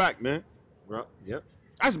took us back, man. Right. Yep.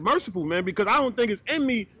 That's merciful, man, because I don't think it's in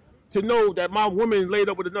me to know that my woman laid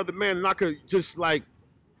up with another man and I could just like,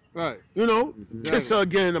 you know, kiss her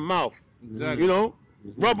again in the mouth. You know,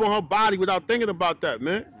 rub on her body without thinking about that,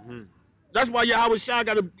 man. That's why Yahawashai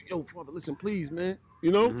got to, yo, Father, listen, please, man.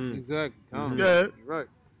 You know? Exactly. Yeah. You're right.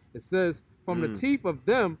 It says, from the teeth of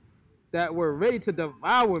them that were ready to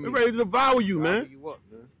devour me. They're ready to devour you, man. You up,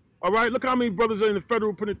 man. All right? Look how many brothers are in the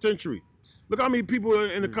federal penitentiary. Look how many people are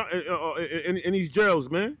in the in these jails,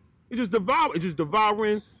 man. It's just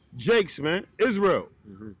devouring Jakes, man. Israel.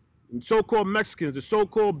 So-called Mexicans, the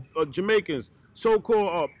so-called Jamaicans,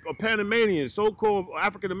 so-called Panamanians, so-called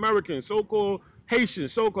African Americans, so-called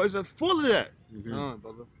Haitians, so-called. It's full of that.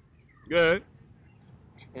 Brother. Good.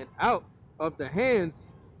 And out of the hands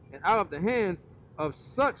of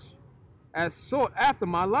such as sought after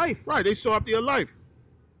my life. Right, they sought after your life.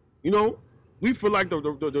 You know, we feel like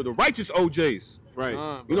the righteous OJs.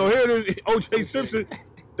 Right. You know, here it is, OJ Simpson.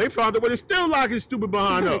 They found out, but they still locking stupid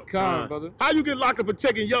behind up. Brother. How you get locked up for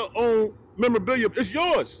taking your own memorabilia? It's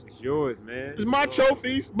yours. It's yours, man. It's my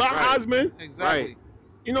trophies, my Osmond. Exactly. Right.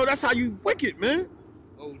 You know, that's how you wicked, man.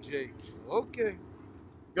 OJ. Okay.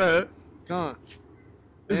 Go ahead.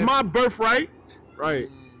 It's my birthright. Right.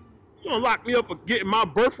 You gonna lock me up for getting my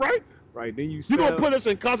birthright? Right. Then you gonna put us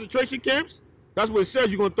in concentration camps? That's what it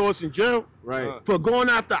says. You're gonna throw us in jail, Right. For going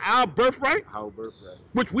after our birthright,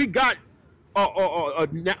 which we got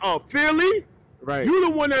fairly. Right. You the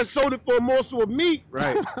one that sold it for a morsel of meat.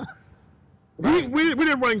 Right. We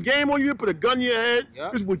didn't run game on you, put a gun in your head.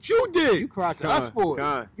 Yep. This is what you did. You cried to us for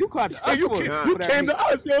it. You cried to us you for it. You came to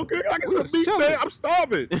us, yo. Can I get some meat, man? I'm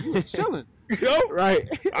starving. You was chilling. Yo, right.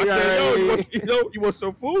 I said, yo, you want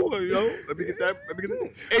some food? Yo, let me get that.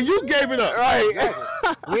 And you gave it up. Right.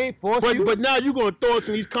 We ain't forced you. But now you gonna throw us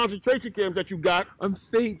in these concentration camps that you got. I'm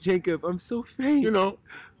faint, Jacob. I'm so faint. You know.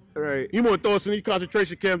 Right. You want to throw us in these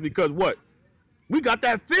concentration camps because what? We got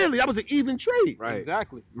that fairly. That was an even trade. Right.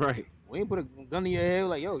 Exactly. Right. We ain't put a gun in your head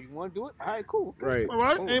like, yo, you want to do it? All right, cool. Right. All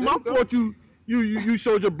right. Ain't my fault you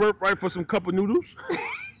sold your birthright for some cup of noodles.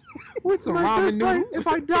 With some ramen noodles. If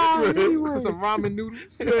I die anyway. For some ramen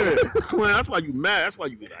noodles. Yeah. Man, that's why you mad. That's why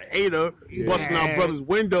you a hater. You busting out brothers'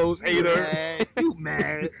 windows, hater. You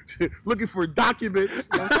mad. Looking for documents.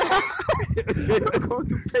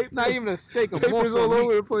 Not even a steak of Papers all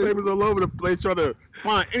over the place. Papers all over the place. Trying to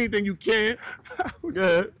find anything you can.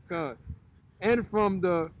 Yeah. And from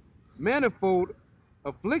the manifold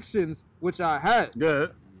afflictions which I had. Yeah.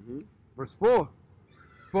 Verse 4.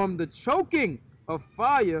 From the choking of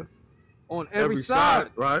fire on every side.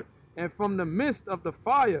 Right. And from the midst of the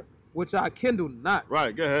fire which I kindled not.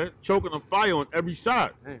 Right, go ahead. Choking on fire on every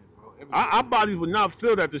side. Damn, bro, our bodies would not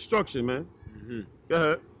feel that destruction, man. Go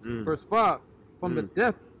ahead. Verse 5. From the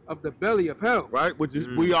depth of the belly of hell. Right, which is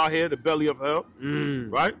we are here, the belly of hell.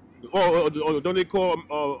 Right? Or don't they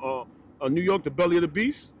call New York the belly of the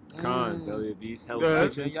beast? Belly of the beast.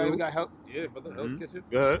 Hell's Kitchen. Yeah, we got hell. Yeah, brother. Hell's Kitchen.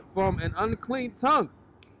 Go ahead. From an unclean tongue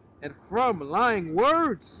and from lying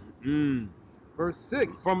words. Verse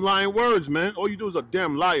 6. From lying words, man. All you do is a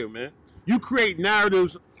damn liar, man. You create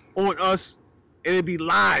narratives on us and it be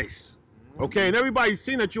lies. Okay, and everybody's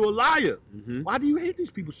seen that you're a liar. Why do you hate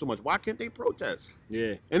these people so much? Why can't they protest?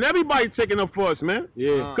 Yeah. And everybody taking up for us, man.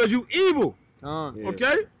 Yeah. Because you evil. Yeah.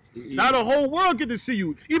 Okay? Now the whole world get to see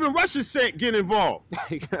you. Even Russia get involved.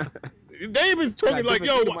 They even talking like,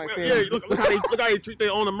 yo, look how they treat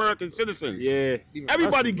their own American citizens. Yeah.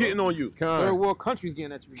 Everybody getting on you. Third world countries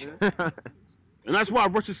getting at you, man. And that's why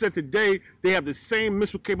Russia said today they have the same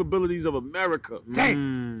missile capabilities of America.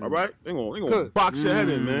 Dang. All right? They gonna box your head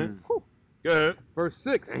in, man. Go ahead. Verse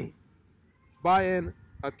 6. By an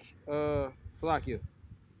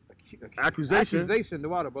accusation, the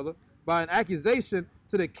water, brother. By an accusation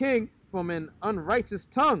to the king from an unrighteous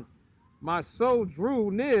tongue, my soul drew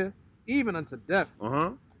near even unto death.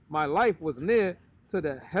 My life was near to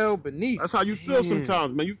the hell beneath. That's how you feel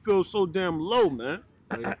sometimes, man. You feel so damn low, man.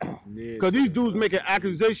 Because these dudes making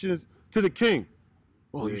accusations to the king.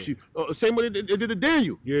 Oh, you see, same way they did to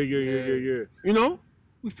Daniel. Yeah. You know?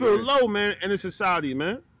 We feel low, man, in this society,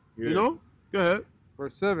 man. You know? Go ahead.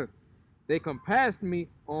 Verse 7. They compassed me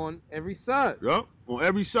on every side. Yup. On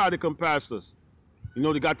every side they compassed us. You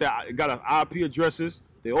know, they got our IP addresses.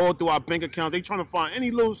 They all through our bank account. They trying to find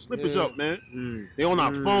any little slippage up, man. They on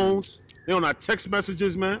our phones. They on our text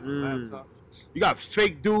messages, man. You got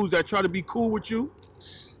fake dudes that try to be cool with you.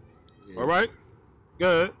 All right?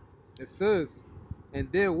 Go ahead. It says, and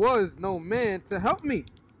there was no man to help me.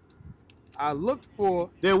 I looked for...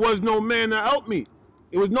 There was no man to help me.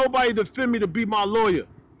 It was nobody to defend me to be my lawyer.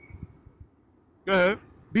 Go ahead.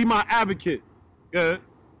 Be my advocate. Go ahead.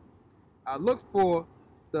 I looked for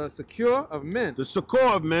the secure of men. The succor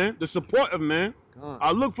of men. The support of men.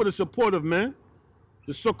 I look for the support of men.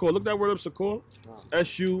 The succor. Look that word up, succor.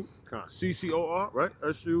 S-U-C-C-O-R, right?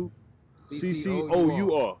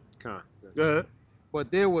 S-U-C-C-O-U-R. Go ahead. But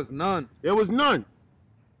there was none. There was none.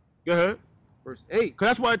 Go ahead. Verse 8. Because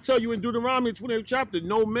that's why I tell you in Deuteronomy 28th chapter,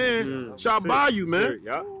 no man shall buy you, man.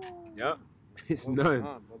 Yup. It's none.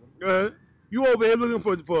 Go ahead. You over here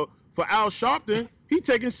looking for Al Sharpton. He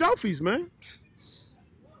taking selfies, man.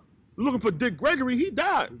 Looking for Dick Gregory. He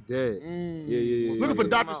died. He dead. Yeah. Looking for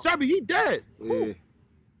Dr. Sebi. He dead. Yeah.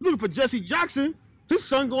 Looking for Jesse Jackson. His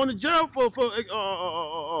son going to jail for fraud.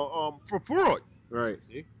 Right.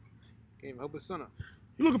 See? Can't help his son up.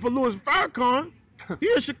 You looking for Louis Farrakhan.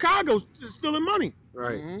 He in Chicago stealing money.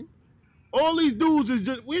 Right. All these dudes is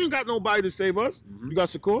just, we ain't got nobody to save us. You got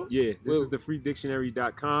Succor? Yeah, this is the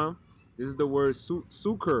freedictionary.com. This is the word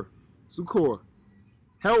succor.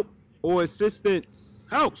 Help or assistance.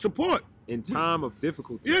 Help, support. In time of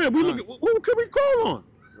difficulty. Yeah, we look at, who can we call on?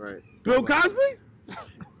 Right. Bill Cosby?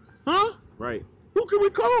 Huh? Right. Who can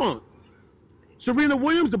we call on? Serena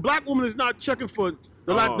Williams, the black woman is not checking for,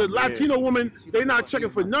 the Latino woman, they not checking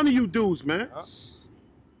for none of you dudes, man.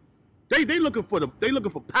 They looking for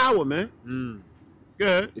power, man.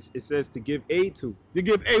 Yeah. It says to give aid to. To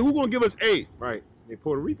give aid. Who gonna give us aid? Right. In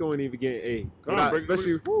Puerto Rico ain't even getting aid.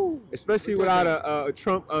 Especially without a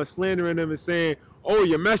Trump slandering them and saying, "Oh,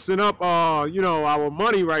 you're messing up, you know, our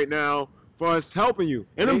money right now for us helping you."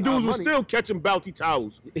 And them dudes were still catching bounty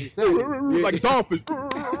towels, like dolphins.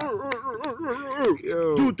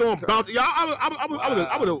 Dude throwing bounty. Y'all,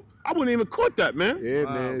 I wouldn't even caught that, man. Yeah,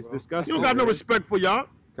 man, it's disgusting. You don't got no respect for y'all.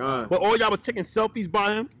 But all y'all was taking selfies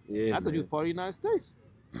by him. Yeah, I thought you was part of the United States.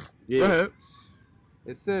 Yeah. Go ahead.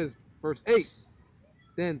 It says, verse 8,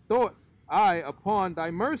 then thought I upon thy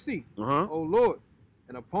mercy, O Lord,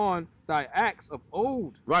 and upon thy acts of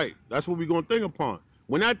old. Right. That's what we're going to think upon.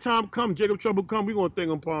 When that time comes, Jacob trouble come, we're going to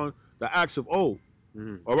think upon the acts of old.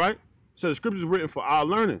 All right? So the scriptures written for our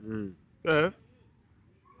learning. Go ahead.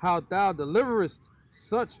 How thou deliverest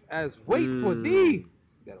such as wait for thee.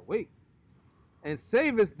 You got to wait. And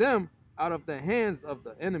savest them out of the hands of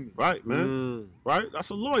the enemy. Right, man. Right? That's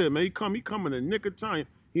a lawyer, man. He come in the nick of time.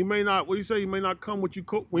 He may not, what do you say? He may not come when you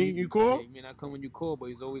call? Yeah, he may not come when you call, but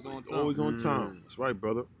he's always on time. Always on time. That's right,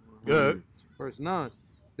 brother. Good. Verse 9.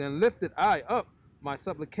 Then lifted I up my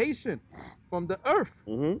supplication from the earth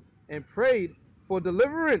and prayed for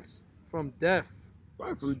deliverance from death.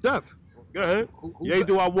 Right, from death. Go ahead. Yea,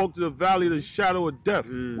 do I walk to the valley of the shadow of death.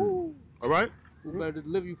 All right? Who better to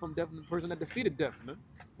deliver you from death than the person that defeated death, man?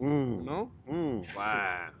 You know?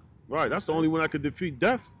 Wow. Right, that's the only one that could defeat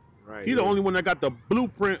death. Right. He the only one that got the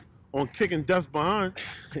blueprint on kicking death behind.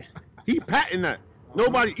 He patented that.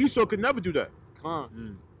 Nobody, Esau could never do that.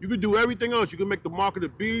 You could do everything else. You could make the mark of the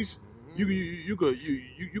beast. You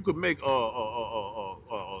could make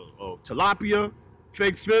tilapia,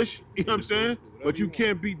 fake fish. You know what I'm saying? But you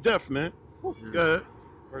can't beat death, man. Go ahead.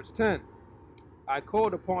 Verse 10. I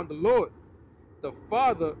called upon the Lord, the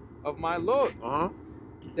Father of my Lord,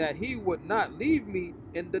 that he would not leave me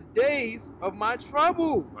in the days of my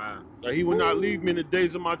trouble. Wow. That he would not leave me in the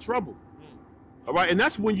days of my trouble. All right, and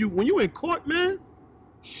that's when you in court, man.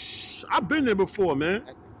 I've been there before, man.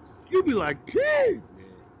 You be like, dang.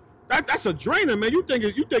 That's a drainer, man. You think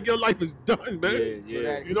your life is done, man.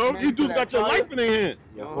 Yeah. You know, these dudes got your life in their hand.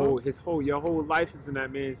 Your whole life is in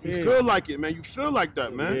that man's hand. You feel like it, man. You feel like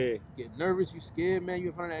that, man. Yeah. Get nervous, you scared, man. You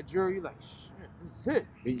in front of that jury, you like, shit, this is it.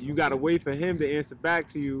 You gotta wait for him to answer back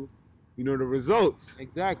to you. You know the results.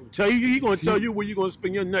 Exactly. He gonna tell you where you gonna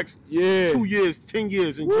spend your next 2 years, 10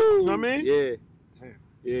 years, and you know what I mean? Yeah. Damn.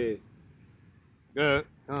 Yeah.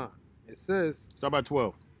 Yeah. It says. Start by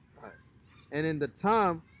 12. And in the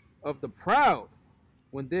time of the proud,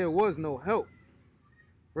 when there was no help.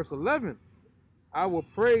 Verse 11. I will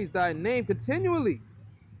praise thy name continually,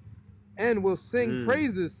 and will sing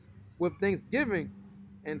praises with thanksgiving,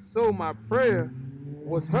 and so my prayer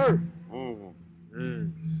was heard.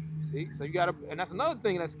 See, so you gotta, and that's another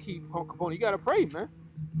thing that's key component. You gotta pray, man.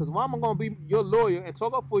 Because why am I gonna be your lawyer and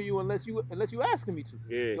talk up for you unless you asking me to?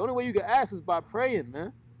 Yeah. The only way you can ask is by praying,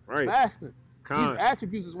 man. Right. Fasting. These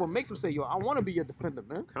attributes is what makes him say, yo, I want to be your defender,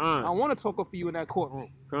 man. I want to talk up for you in that courtroom.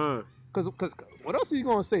 Because what else are you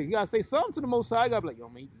going to say? You got to say something to the Most High. You got to be like, yo,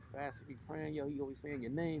 man, you be fasting, you be praying. Yo, you always saying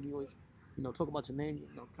your name. You always, talk about your name.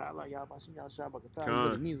 Kala, Yahawashim, Yahshua, Bakatah.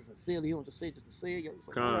 What it means is sincerely. You don't just say it just to say it. Yo, it's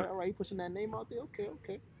like, all right, you pushing that name out there? Okay.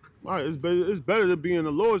 All right, it's better to be in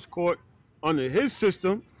the Lord's court under his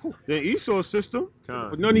system than Esau's system.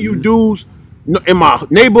 For none of you dudes in my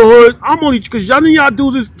neighborhood, I'm only because y'all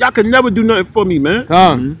dudes y'all can never do nothing for me, man.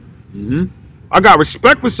 I got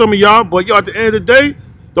respect for some of y'all, but at the end of the day,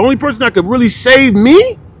 the only person that could really save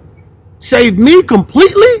me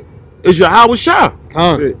completely, is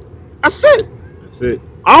YAHAWASHI. That's it.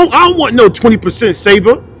 I don't want no 20%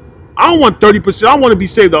 saver. I don't want 30%. I want to be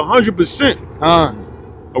saved 100%.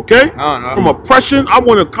 Okay? From oppression, I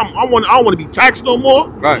want to be taxed no more.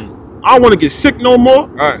 Right. I don't want to get sick no more.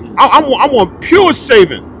 Right. I want pure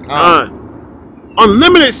saving.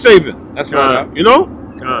 Unlimited saving. That's right. You know?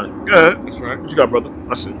 Go ahead. That's right. What you got, brother?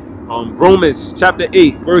 That's it. Romans chapter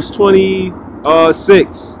 8, verse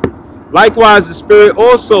 26. Likewise, the Spirit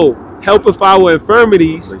also helpeth our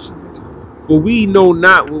infirmities, for we know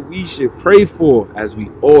not what we should pray for as we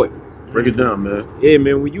ought. Break it down, man. Yeah,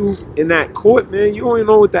 man. When you in that court, man, you don't even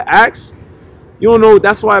know what to ask. You don't know.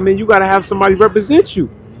 That's why, man, you got to have somebody represent you.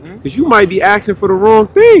 Because you might be asking for the wrong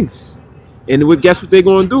things. And guess what they're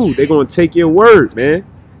going to do? They're going to take your word, man.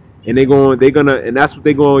 And and that's what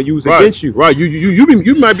they're going to use against you. Right.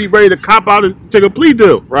 You might be ready to cop out and take a plea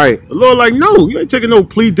deal. Right. The Lord like, no, you ain't taking no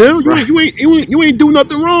plea deal. You ain't do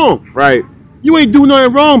nothing wrong. Right. You ain't do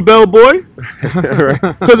nothing wrong, bellboy.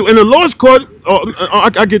 Because in the Lord's court,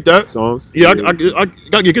 I get that. Psalms. Yeah,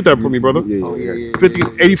 I get that for me, brother. Yeah.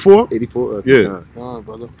 84? 84. Yeah. Come on,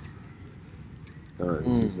 brother.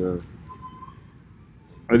 This is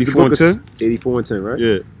 84 and 10? 84 and 10, right?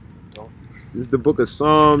 Yeah. This is the book of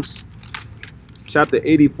Psalms, chapter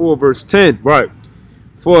 84, verse 10. Right.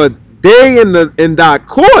 For a day in thy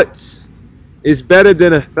courts is better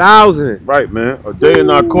than 1,000. Right, man. A day in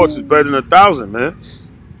our courts is better than 1,000, man.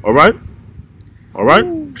 All right? All right?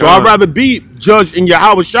 So I'd rather be judged in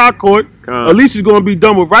YAHAWASHI court. At least it's going to be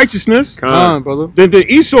done with righteousness. Brother. Than the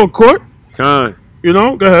Esau court. You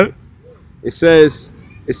know? Go ahead. It says,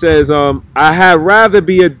 I had rather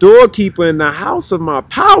be a doorkeeper in the house of my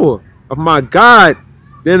power, of my God,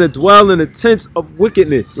 than to dwell in the tents of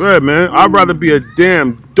wickedness. Yeah, man. I'd rather be a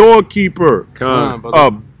damn doorkeeper. brother.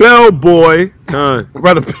 A bellboy. I'd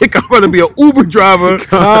rather be an Uber driver.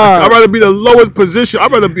 I'd rather be the lowest position.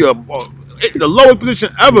 I'd rather be the lowest position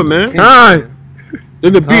ever, man.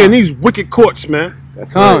 Than to be in these wicked courts, man.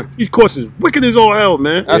 That's right. These courts is wicked as all hell,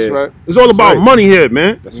 man. That's right. It's all about money here,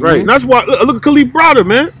 man. That's right. And that's why look at Khalid Browder,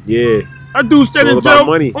 man. Yeah. That dude stayed in all jail about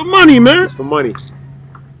money. for money, man. It's for money.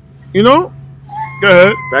 You know? Go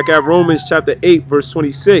ahead. Back at Romans chapter 8, verse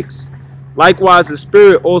 26. Likewise, the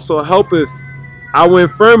Spirit also helpeth our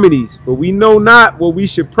infirmities, for we know not what we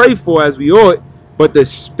should pray for as we ought, but the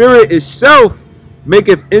Spirit itself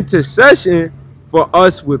maketh intercession for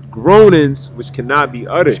us with groanings which cannot be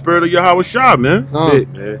uttered. Spirit of YAHAWASHI, man. That's it,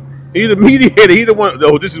 man. He the mediator. He the one.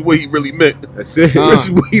 Oh, this is what he really meant. That's it. This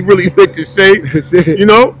is what he really meant to say. That's it. You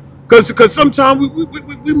know? Because sometimes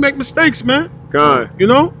we make mistakes, man. You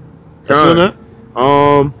know?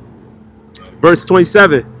 Verse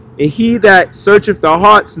 27. And he that searcheth the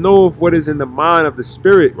hearts knoweth what is in the mind of the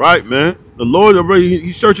Spirit. Right, man. The Lord already,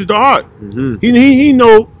 he searches the heart. Mm-hmm. He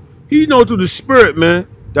know through the Spirit, man,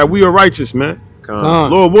 that we are righteous, man.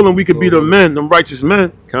 Lord willing, we could be the men, them righteous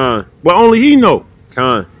men. But only he know.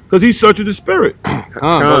 Because he searches the Spirit.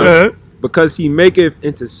 Because he maketh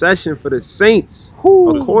intercession for the saints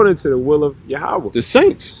according to the will of Yahweh. The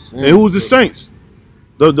saints. And who's the saints?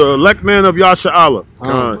 The elect man of Yahshua.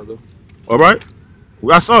 All right?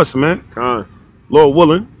 That's us, man. Lord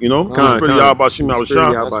willing, you know. The Spirit of Yahweh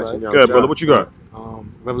Shah. Yeah, brother, what you got?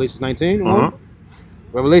 Revelations 19.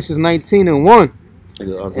 Revelations 19 and 1.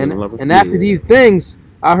 And after these things,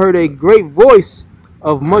 I heard a great voice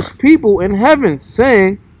of much people in heaven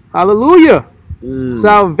saying, Hallelujah!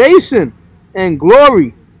 Salvation and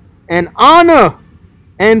glory and honor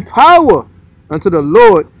and power unto the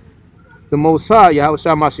Lord, the Most High,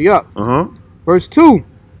 Yahawashi Mashiach. Verse 2.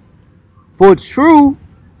 For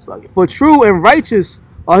true and righteous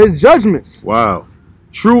are his judgments. Wow.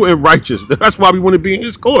 True and righteous. That's why we want to be in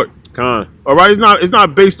his court. All right? It's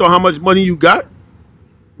not based on how much money you got.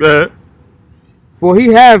 Yeah. For he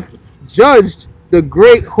have judged the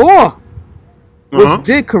great whore, which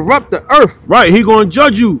did corrupt the earth. Right, he gonna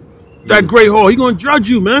judge you. That great whore, he gonna judge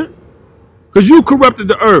you, man. Because you corrupted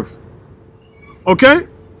the earth. Okay?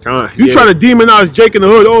 You try to demonize Jake in the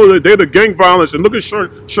hood. Oh, they're the gang violence. And look at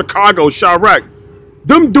Chicago, Chirac.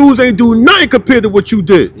 Them dudes ain't do nothing compared to what you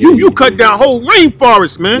did. You cut down whole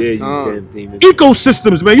rainforests, man.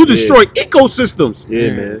 Ecosystems, man. You destroy ecosystems.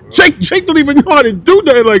 Man. Jake don't even know how to do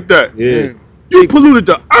that like that. You polluted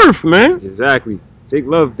the earth, man. Exactly. Jake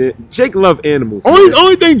loved animals.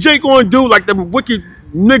 Only thing Jake gonna do, like them wicked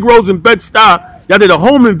Negroes in Bed-Stuy, y'all did a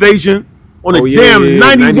home invasion on a damn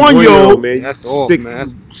 91-year-old. That's all, sick, man.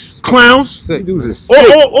 That's clowns. sick.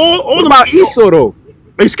 What about Esau though?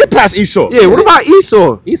 They skip past Esau. Yeah, what about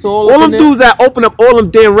Esau? All them dudes that open up all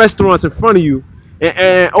them damn restaurants in front of you,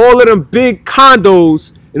 and all of them big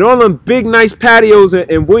condos, and all them big nice patios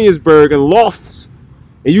in Williamsburg and lofts,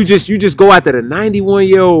 and you just go after the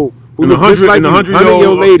 91-year-old who looks just like the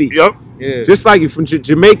 100-year-old lady. Yep. Yeah. Just like you from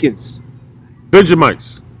Jamaicans.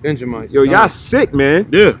 Benjamites. Yo, y'all sick, man.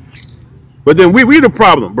 Yeah. But then we the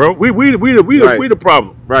problem, bro. We the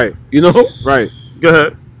problem. Right. You know? Right. Go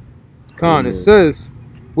ahead. It says,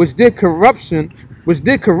 which did corrupt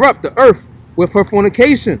the earth with her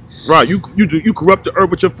fornication. Right. You corrupt the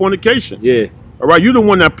earth with your fornication. Yeah. All right. You the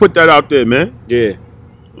one that put that out there, man. Yeah.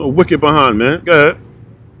 Wicked behind, man. Go ahead.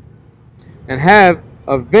 And have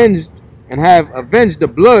avenged the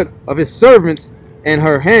blood of his servants in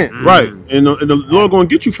her hand. Right. And the Lord gonna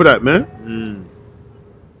get you for that, man.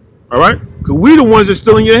 All right. Cause we the ones that's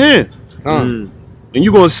still in your hand. And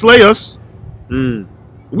you gonna slay us.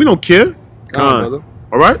 We don't care. Brother.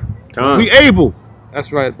 All right. We able.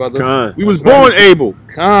 That's right, brother. We was born able.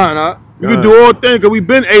 We can do all things because we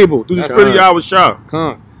been able through the Spirit of Yahweh.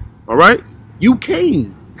 All right. You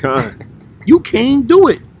can't. You can't do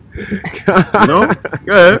it. You know?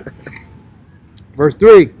 Go ahead. Verse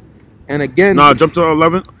 3. And again. Jump to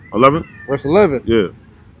 11. 11. Verse 11. Yeah.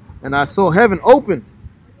 And I saw heaven open,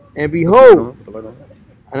 And behold,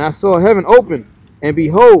 and I saw heaven open, and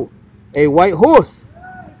behold, a white horse,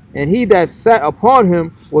 and he that sat upon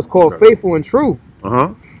him was called Faithful and True.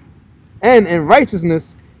 And in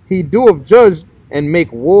righteousness he doeth judge and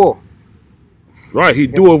make war. Right, he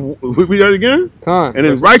doeth. Read that again. And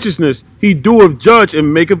in righteousness he doeth judge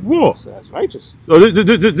and maketh war. So that's righteous. So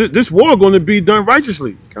this war going to be done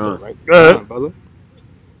righteously. Go ahead, brother.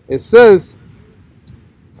 It says,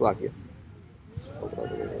 it's like it.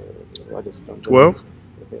 I just 12.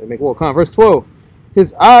 Make war. Verse 12.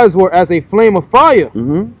 His eyes were as a flame of fire,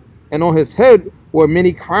 and on his head were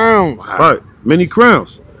many crowns. Right, many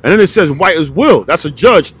crowns. And then it says white as wool. That's a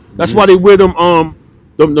judge. That's why they wear them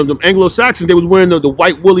Anglo-Saxons. They was wearing the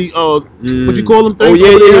white woolly what you call them things? Oh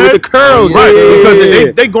yeah, with the curls. Right, yeah,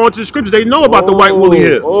 because they go into the scriptures. They know about the white woolly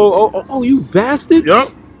hair. Oh, you bastards. Yep.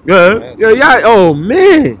 Yeah. Yeah. Oh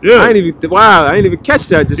man. Yeah. I ain't even catch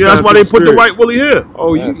that. Just that's why they put the white woolly hair.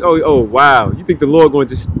 Oh, oh wow. You think the Lord going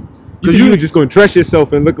to just? Because you just going to dress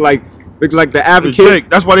yourself and look like the advocate.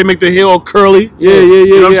 That's why they make their hair all curly. Yeah.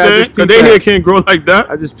 You know what I'm saying? Because their hair can't grow like that.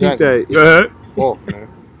 I just peeped that. Go ahead. Off, man.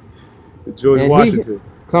 George Washington.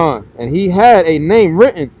 And he had a name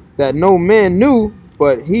written that no man knew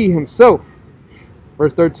but he himself.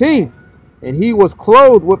 Verse 13. And he was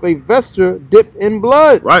clothed with a vesture dipped in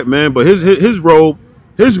blood. Right, man. But his robe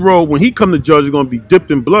when he come to judge is going to be dipped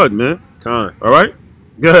in blood, man. All right?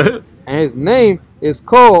 Go ahead. And his name is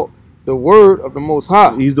called the Word of the Most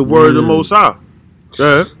High. He's the Word of the Most High.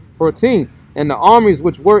 Go ahead. 14. And the armies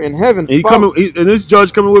which were in heaven. And this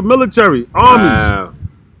judge coming with military armies. Wow.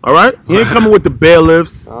 All right? He ain't coming with the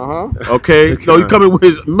bailiffs. Okay? No, he coming with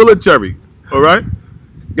his military. All right?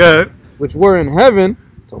 Go ahead. Which were in heaven.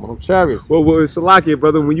 Chariots. Well, Salakia,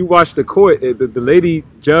 brother, when you watch the court, the lady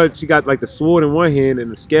judge, she got like the sword in one hand and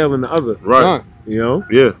the scale in the other. Right. You know?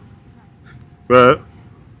 Yeah. Go ahead.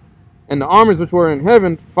 And the armies which were in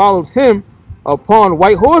heaven followed him upon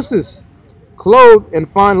white horses, clothed in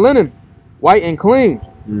fine linen, white and clean.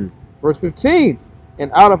 Verse 15.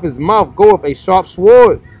 And out of his mouth goeth a sharp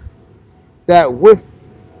sword, that with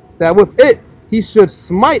it he should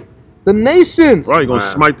smite the nations. Right, he's going to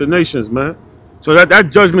smite the nations, man. So that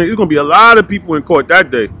judgment, there's gonna be a lot of people in court that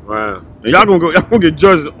day. Wow. And y'all gonna get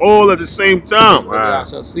judged all at the same time. Wow. I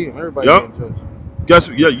shall see him. Everybody getting judged. Guess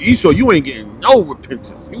what? Yeah, Esau, you ain't getting no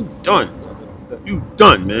repentance. You done. You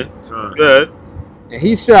done, man. Yeah. And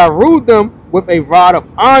he shall rule them with a rod of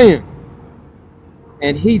iron.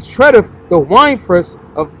 And he treadeth the winepress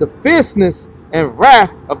of the fierceness and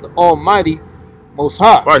wrath of the Almighty Most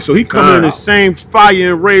High. Right, so he coming in the same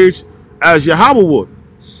fire and rage as Yahweh would.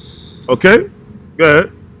 Okay? Go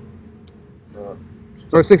ahead.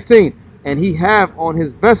 Verse 16. And he have on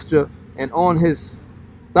his vesture and on his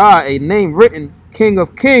thigh a name written, King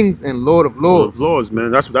of Kings and Lord of Lords. Lord of Lords,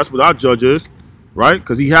 man. That's what our judge is, right?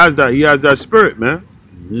 Because he has that spirit, man.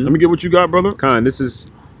 Let me get what you got, brother. This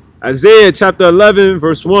is Isaiah chapter 11,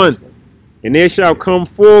 verse 1. And there shall come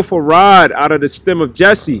forth a rod out of the stem of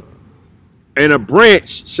Jesse, and a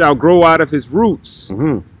branch shall grow out of his roots.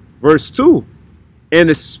 Verse 2. And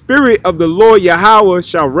the spirit of the Lord Yahweh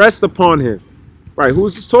shall rest upon him. Right,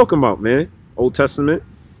 who's this talking about, man? Old Testament.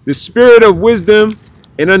 The spirit of wisdom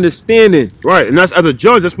and understanding. Right, and that's as a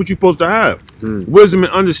judge, that's what you're supposed to have. Wisdom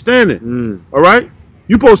and understanding. All right?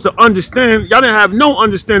 You're supposed to understand. Y'all didn't have no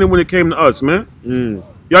understanding when it came to us, man.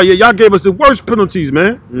 Y'all gave us the worst penalties,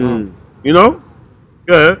 man. You know?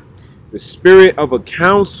 Go ahead. The spirit of a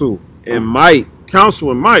counsel and might.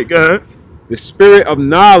 Counsel and might, go ahead. The spirit of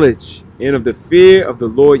knowledge and of the fear of the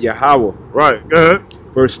Lord Yahweh. Right, go ahead.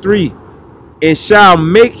 Verse 3. And shall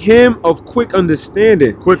make him of quick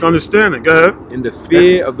understanding. Quick understanding, go ahead. In the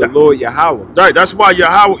fear of the Lord Yahweh. Right, that's why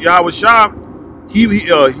Yahweh Shah,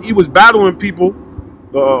 he was battling people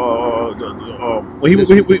when he was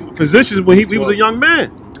physicians when he was a young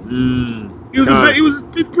man. He was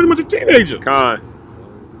pretty much a teenager.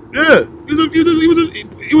 Yeah,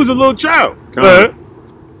 he was a little child. Go ahead.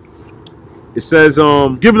 It says,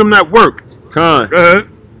 giving him that work. Go ahead.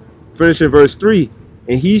 Finishing verse 3.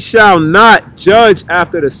 And he shall not judge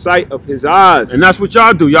after the sight of his eyes. And that's what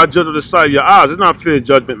y'all do. Y'all judge on the sight of your eyes. It's not fair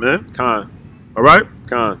judgment, man. All right?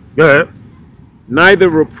 Go ahead. Neither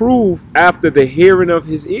reprove after the hearing of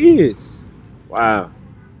his ears. Wow.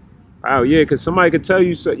 Wow, yeah, because somebody could tell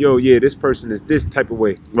you, so, yo, yeah, this person is this type of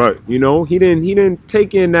way. Right. You know, he didn't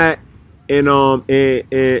take in that and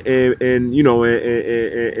you know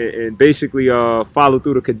and basically follow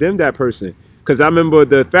through to condemn that person. Because I remember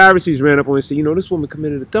the Pharisees ran up on and said, you know, this woman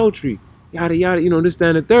committed adultery, yada yada, you know, this,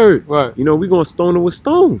 that, and the third. Right. You know, we're gonna stone her with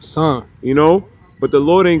stones. You know, But the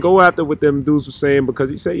Lord ain't go after what them dudes were saying because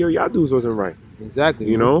he said, yo, y'all dudes wasn't right. Exactly.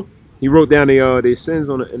 You know? He wrote down their sins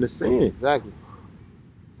in the sand. Exactly.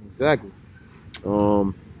 Exactly.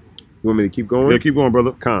 You want me to keep going? Yeah, keep going,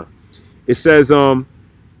 brother. Con. It says,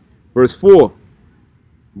 verse 4,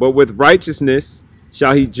 but with righteousness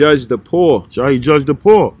shall he judge the poor. Shall he judge the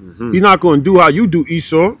poor? He's not going to do how you do,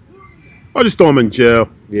 Esau. I'll just throw him in jail.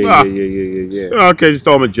 Yeah. Okay, just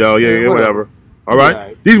throw him in jail. Yeah, whatever. All right?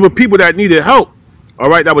 Right. These were people that needed help. All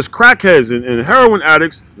right? That was crackheads and heroin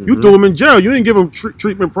addicts. You threw them in jail. You didn't give them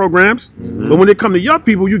treatment programs. But when they come to your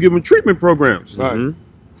people, you give them treatment programs. Right.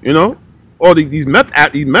 You know? Or these meth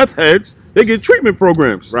heads, they get treatment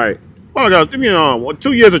programs. Right. Oh, God, give me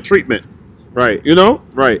 2 years of treatment. Right. You know?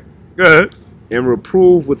 Right. Go ahead. And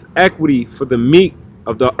reprove with equity for the meek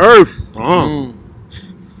of the earth.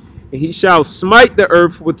 And he shall smite the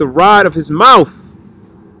earth with the rod of his mouth,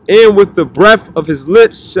 and with the breath of his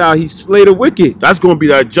lips shall he slay the wicked. That's going to be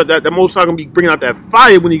that Most High going to be bringing out that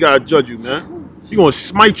fire when he got to judge you, man. He going to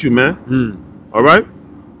smite you, man. All right?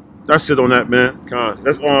 That's it on that, man.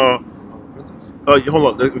 That's hold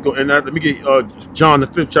on. Let me get John the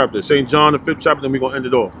 5th chapter. St. John the 5th chapter, then we're going to end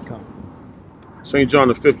it off. St. John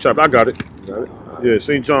the 5th chapter. I got it. Got it? Yeah,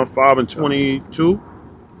 St. John 5 and 22.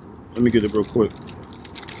 Let me get it real quick.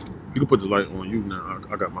 You can put the light on you now.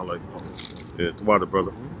 I got my light on. Yeah, the water,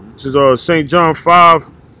 brother. This is St. John 5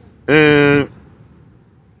 and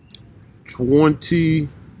 20.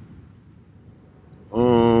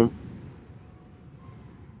 I'm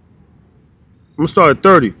gonna start at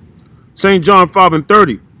 30. St. John 5 and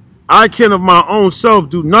 30. I can of my own self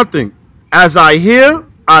do nothing. As I hear,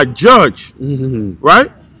 I judge. Right?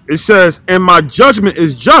 It says, and my judgment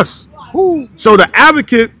is just. So the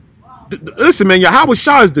advocate, listen, man,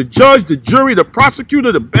 YAHAWASHI is the judge, the jury, the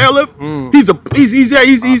prosecutor, the bailiff. He's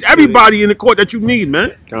everybody in the court that you need,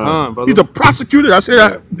 man. He's a prosecutor. I say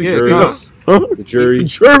that. The jury. The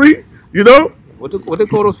jury, you know? What they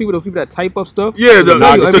call those people? Those people that type up stuff? Yeah, the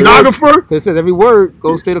stenographer. Because it says every word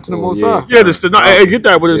goes straight up to the Most High. Yeah, the stenographer. Hey, get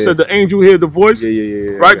that when it said the angel heard the voice.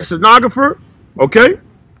 Yeah. Right, the stenographer. Okay,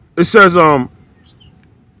 it says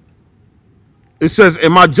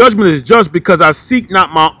and my judgment is just because I seek not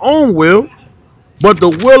my own will, but the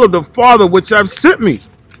will of the Father which have sent me.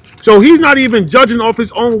 So he's not even judging off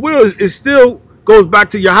his own will. It still goes back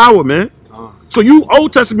to Yahweh, man. So you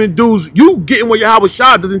Old Testament dudes, you getting what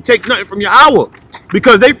YAHAWASHI doesn't take nothing from Yahweh,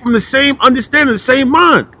 because they from the same understanding, the same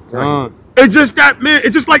mind. It's just that, man.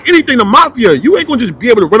 It's just like anything, the mafia. You ain't gonna just be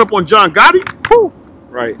able to run up on John Gotti.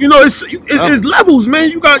 Right. You know, it's levels, man.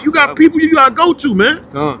 You got people you gotta go to, man.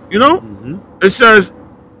 You know. It says,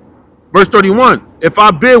 verse 31. If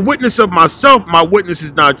I bear witness of myself, my witness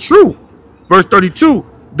is not true. Verse 32.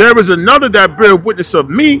 There is another that bear witness of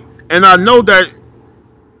me, and I know that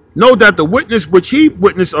the witness which he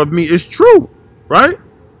witnessed of me is true. Right?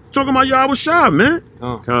 Talking about YAHAWASHI, man.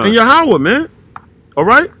 And Yahweh, man. All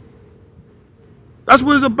right? That's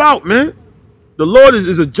what it's about, man. The Lord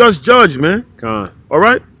is a just judge, man. All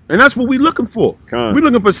right? And that's what we looking for. We're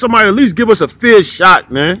looking for somebody to at least give us a fair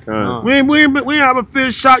shot, man. We ain't have a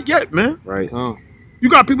fair shot yet, man. Right. You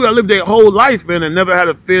got people that live their whole life, man, and never had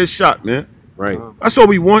a fair shot, man. Right. That's all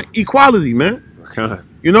we want, equality, man.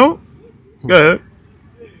 You know? Go ahead.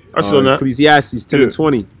 I saw that. Ecclesiastes 10 and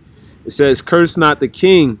 20. It says, curse not the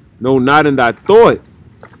king, no, not in thy thought,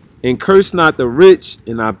 and curse not the rich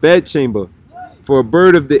in thy bedchamber. For a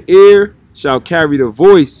bird of the air shall carry the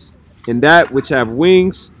voice, and that which have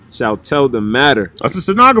wings shall tell the matter. That's the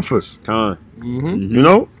stenographers. You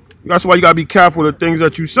know? That's why you gotta be careful of the things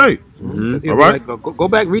that you say. All right? Like, go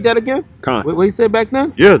back, read that again. What he said back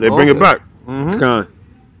then? Yeah, they bring it back.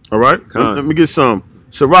 All right? Let me get some.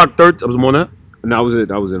 Sirach 13. I was on that. And that was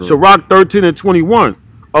it. Sirach 13 and 21.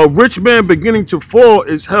 A rich man beginning to fall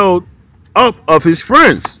is held up of his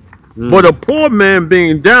friends, but a poor man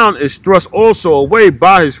being down is thrust also away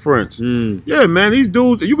by his friends. Yeah, man, these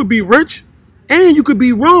dudes, you could be rich and you could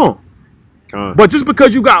be wrong. But just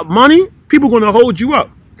because you got money, people gonna hold you up.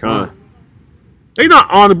 They not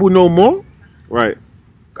honorable no more. Right.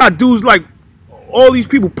 Got dudes like all these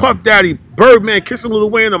people, Puff Daddy, Birdman, kissing Lil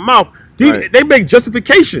Wayne in the mouth. They make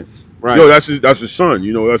justification. Right. Yo, that's his son.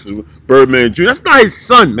 You know, that's his Birdman Jr. That's not his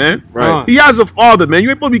son, man. Right. He has a father, man. You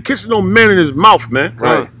ain't supposed to be kissing no man in his mouth, man.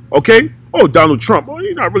 Right. Okay? Oh, Donald Trump. Oh,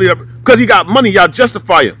 he's not really because he got money, y'all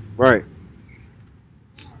justify him. Right.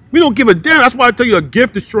 We don't give a damn. That's why I tell you a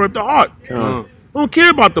gift destroyeth the heart. We don't care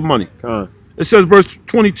about the money. It says verse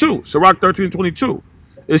 22, Sirach 13:22.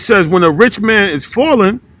 It says, when a rich man is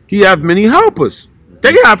fallen, he have many helpers.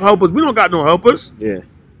 They have helpers. We don't got no helpers. Yeah.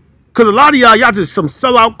 Because a lot of y'all just some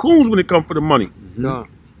sellout coons when it comes for the money.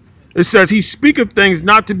 It says he speaketh things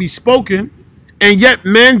not to be spoken, and yet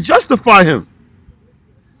men justify him.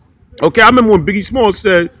 Okay, I remember when Biggie Smalls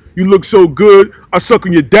said, "You look so good, I suck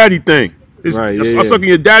on your daddy thing." I suck on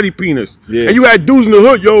your daddy penis. Yeah. And you had dudes in the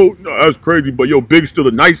hood, yo, no, that's crazy, but yo, Big's still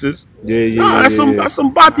the nicest. That's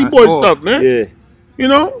some Bati boy stuff, man. Yeah. You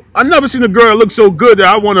know, I never seen a girl that look so good that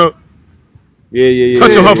I want to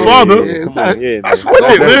touch her father. Come on, that's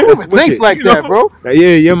wicked, man. Things like that, bro.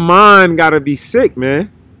 Yeah, your mind gotta be sick,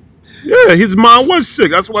 man. Yeah, his mind was sick.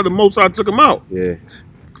 That's why the Most High took him out. Yeah.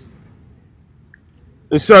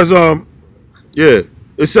 It says,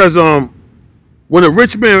 when a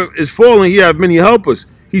rich man is fallen, he have many helpers.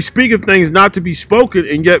 He speaketh things not to be spoken,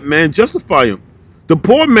 and yet man justify him. The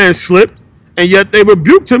poor man slipped, and yet they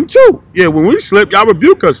rebuked him too. Yeah, when we slip, y'all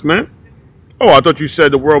rebuke us, man. Oh, I thought you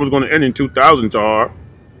said the world was going to end in 2000, Tahar.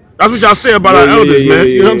 That's what y'all say about our elders, man.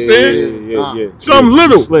 You know what I'm saying? Something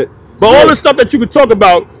little. But all the stuff that you could talk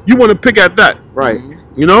about, you want to pick at that. Right.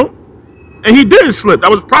 You know? And he didn't slip.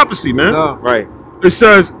 That was prophecy, man. Right. It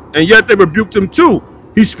says, and yet they rebuked him too.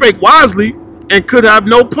 He spake wisely and could have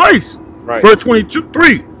no place. Right. Verse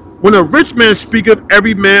 22:3. When a rich man speaketh,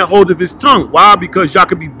 every man holdeth his tongue. Why? Because y'all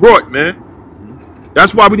could be brought, man.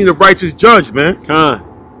 That's why we need a righteous judge, man. All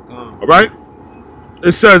right?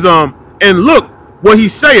 It says, and look what he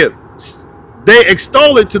saith. They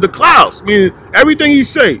extol it to the clouds. I mean, everything he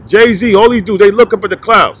say, Jay-Z, all he do, they look up at the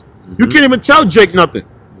clouds. You can't even tell Jake nothing.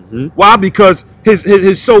 Why? Because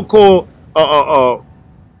his so-called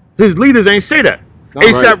his leaders ain't say that.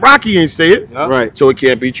 ASAP Rocky ain't say it. Right. So it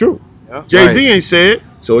can't be true. Jay-Z ain't say it,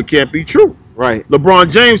 so it can't be true. Right. LeBron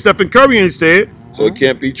James, Stephen Curry ain't say it, so it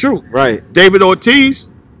can't be true. Right. David Ortiz.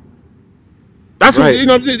 That's who, you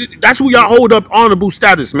know. That's who y'all hold up honorable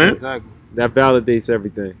status, man. Exactly. That validates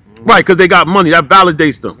everything. Right, because they got money. That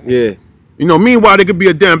validates them. Yeah. You know. Meanwhile, they could be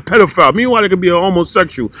a damn pedophile. Meanwhile, they could be a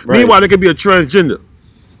homosexual. Right. Meanwhile, they could be a transgender.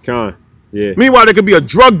 Yeah. Meanwhile, they could be a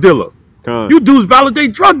drug dealer. You dudes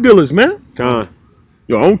validate drug dealers, man. Yo,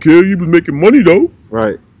 I don't care. You was making money though.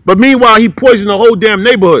 Right. But meanwhile, he poisoned the whole damn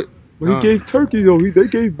neighborhood. Well, he gave turkey though. They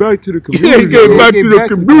gave back to the community. Yeah, he gave back to the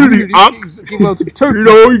community. You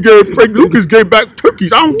know, he gave Frank Lucas gave back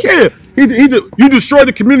turkeys. I don't care. You destroyed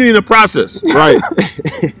the community in the process. Right.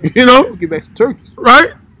 You know. Give back some turkeys.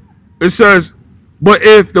 Right. It says, but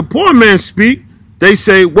if the poor man speak, they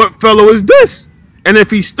say, "What fellow is this?" And if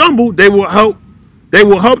he stumble, they will help. They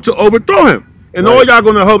will help to overthrow him. And all y'all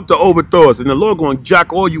gonna help to overthrow us. And the Lord gonna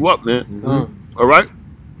jack all you up, man. All right.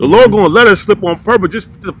 The Lord gonna let us slip on purpose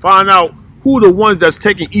just to find out who the ones that's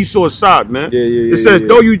taking Esau's side, man. It says,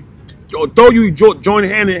 though you join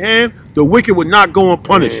hand in hand, the wicked would not go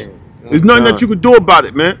unpunished. There's nothing that you can do about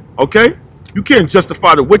it, man. Okay? You can't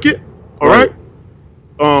justify the wicked. All right?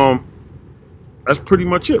 That's pretty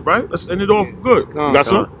much it, right? Let's end it off good. You got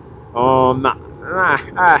something?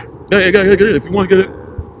 Yeah, get it. If you want to get it.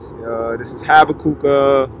 This is Habakkuk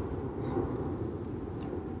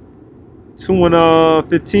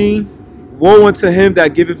 2:15. Woe unto him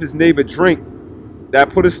that giveth his neighbor drink, that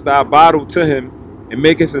puttest thy bottle to him, and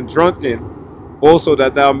makest him drunken, also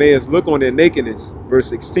that thou mayest look on their nakedness. Verse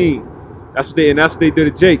 16. That's what they did to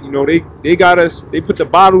Jake. You know, they got us. They put the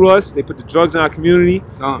bottle to us. They put the drugs in our community.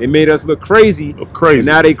 They made us look crazy. And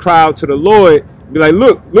now they cry out to the Lord, and be like,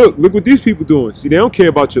 look what these people doing. See, they don't care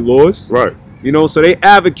about your laws. Right. You know, so they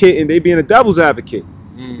advocating, they being a devil's advocate.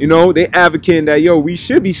 You know, they advocating that, yo, we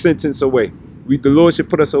should be sentenced away. The Lord should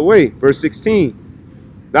put us away. Verse 16.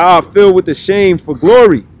 Thou art filled with the shame for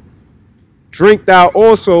glory. Drink thou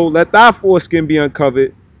also, let thy foreskin be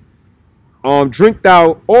uncovered. Drink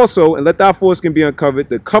thou also, and let thy foreskin be uncovered.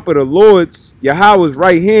 The cup of the Lord's, Yahweh's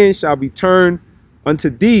right hand shall be turned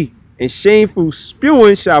unto thee, and shameful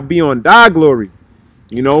spewing shall be on thy glory.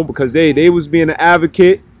 You know, because they was being an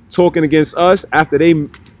advocate, talking against us after they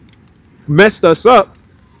messed us up.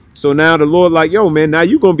 So now the Lord like, yo, man, now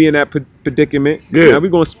you're going to be in that predicament. Yeah. Now we're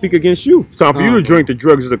going to speak against you. It's time for you to drink the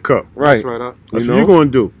drugs of the cup. Right. That's right. That's what you're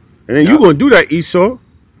going to do. And then you're going to do that, Esau.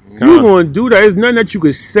 You're going to do that. There's nothing that you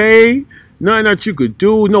could say, nothing that you could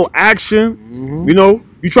do, no action. You know,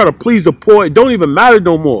 you try to please the poor. It don't even matter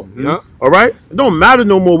no more. All right? It don't matter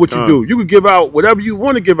no more what you do. You could give out whatever you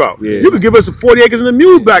want to give out. You could give us the 40 acres and a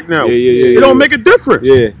mule back now. It don't make a difference.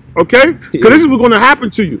 Okay? Because this is what's going to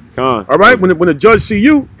happen to you. All right? When the judge see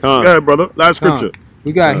you, go ahead, brother. Last scripture.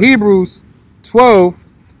 We got Hebrews 12,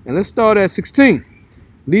 and let's start at 16.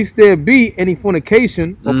 Lest there be any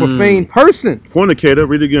fornication or profane person. Fornicator,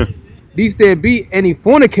 read it again. Lest there be any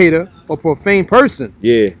fornicator or profane person.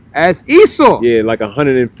 Yeah. As Esau. Yeah, like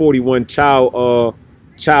 141 child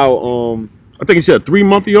I think he said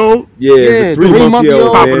 3-month-old. Yeah, it's a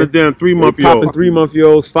 3-month-old. Popping a damn 3-month-old. Popping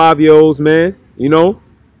 3-month-olds, 5-year-olds, man. You know,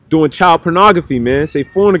 doing child pornography, man. Say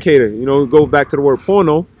fornicator. You know, go back to the word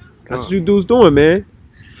porno. That's what you dudes doing, man.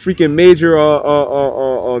 Freaking major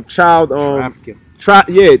child trafficking.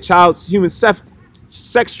 Child human sex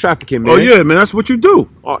trafficking, man. Oh yeah, man, that's what you do.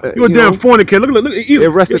 You a damn fornicator. Look. They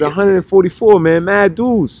arrested 144, man. Mad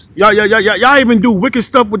dudes. Y'all even do wicked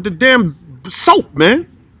stuff with the damn soap, man.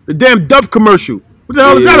 The damn Dove commercial. What the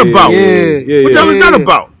hell is that about? What the hell is that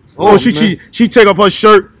about? Oh, she take off her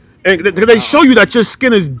shirt and they show you that your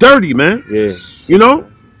skin is dirty, man. Yeah. You know?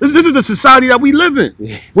 This is the society that we live in.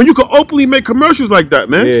 Yeah. When you can openly make commercials like that,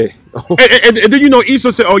 man. Yeah. And then, you know,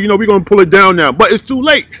 Issa said, oh, you know, we're going to pull it down now. But it's too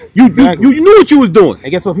late. You knew what you was doing. And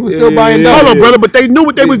guess what? People still buying Hold on, brother, but they knew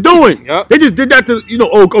what they was doing. Yep. They just did that to, you know,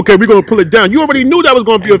 oh, okay, we're going to pull it down. You already knew that was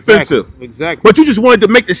going to be offensive. Exactly. But you just wanted to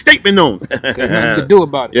make the statement known. There's nothing to do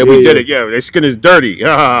about it. Yeah, we did it. Yeah, their skin is dirty.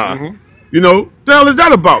 You know, what the hell is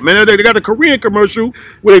that about, man? They got a Korean commercial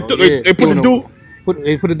where they put the dude.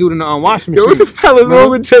 They put a dude in the washing machine. Yo, what the fellas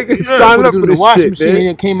wrong with taking signing up for the this washing shit, machine man?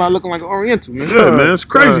 and came out looking like an Oriental, man. Yeah, man, it's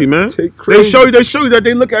crazy, man. They show you that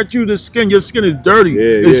they look at you, your skin is dirty.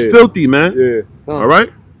 It's filthy, man. Yeah. All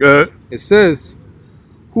right? It says,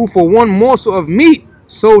 who for one morsel of meat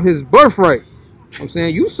sold his birthright. I'm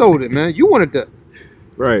saying you sold it, man. You wanted that.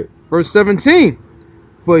 Right. Verse 17.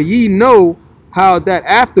 For ye know how that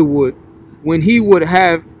afterward, when he would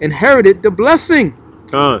have inherited the blessing,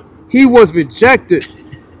 he was rejected,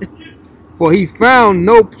 for he found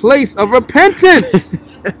no place of repentance,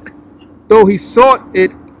 though he sought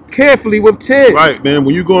it carefully with tears. Right, man.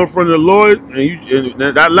 When you go in front of the Lord and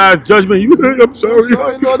that last judgment, I'm sorry.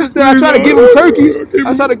 Lord, this I try to give him turkeys.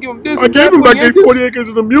 I try to give him this. I gave him 40 acres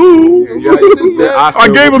of the mule. I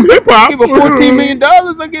gave him hip hop. I gave him $14 million.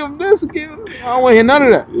 I gave him this. I don't want to hear none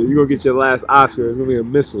of that. Yeah, you're going to get your last Oscar. It's going to be a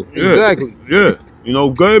missile. Yeah. Exactly. Yeah. You know,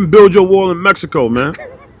 go ahead and build your wall in Mexico, man.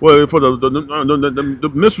 For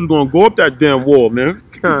the missile's gonna go up that damn wall, man.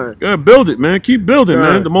 Yeah, build it, man. Keep building,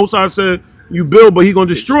 man. The Most High said you build, but he gonna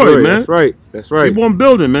destroy it, man. That's right. That's right. Keep on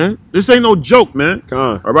building, man. This ain't no joke, man.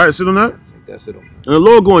 All right, sit on that. That's it. And the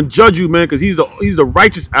Lord gonna judge you, man, because he's the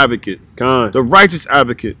righteous advocate. The righteous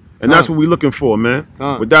advocate, and that's what we're looking for, man.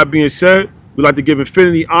 With that being said, we'd like to give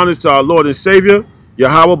infinity honors to our Lord and Savior,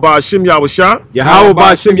 Yahweh Ba'Hashem Yahawashi. Yahweh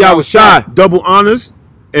Ba'Hashem Yahawashi. Double honors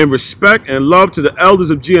and respect and love to the elders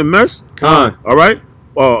of GMS. All right.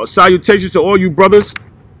 Salutations to all you brothers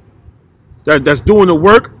that's doing the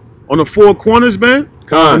work on the four corners, man.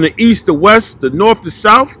 From the east, the west, the north, the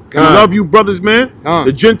south. We love you, brothers, man.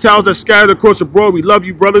 The Gentiles that scattered across the broad, we love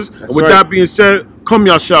you, brothers. And with that being said, come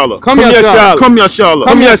Yashala. Come Yashala. Come Yashala.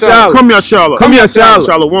 Come Yashala. Come Yashala. Come Yashala.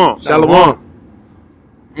 Shalom. Shalom.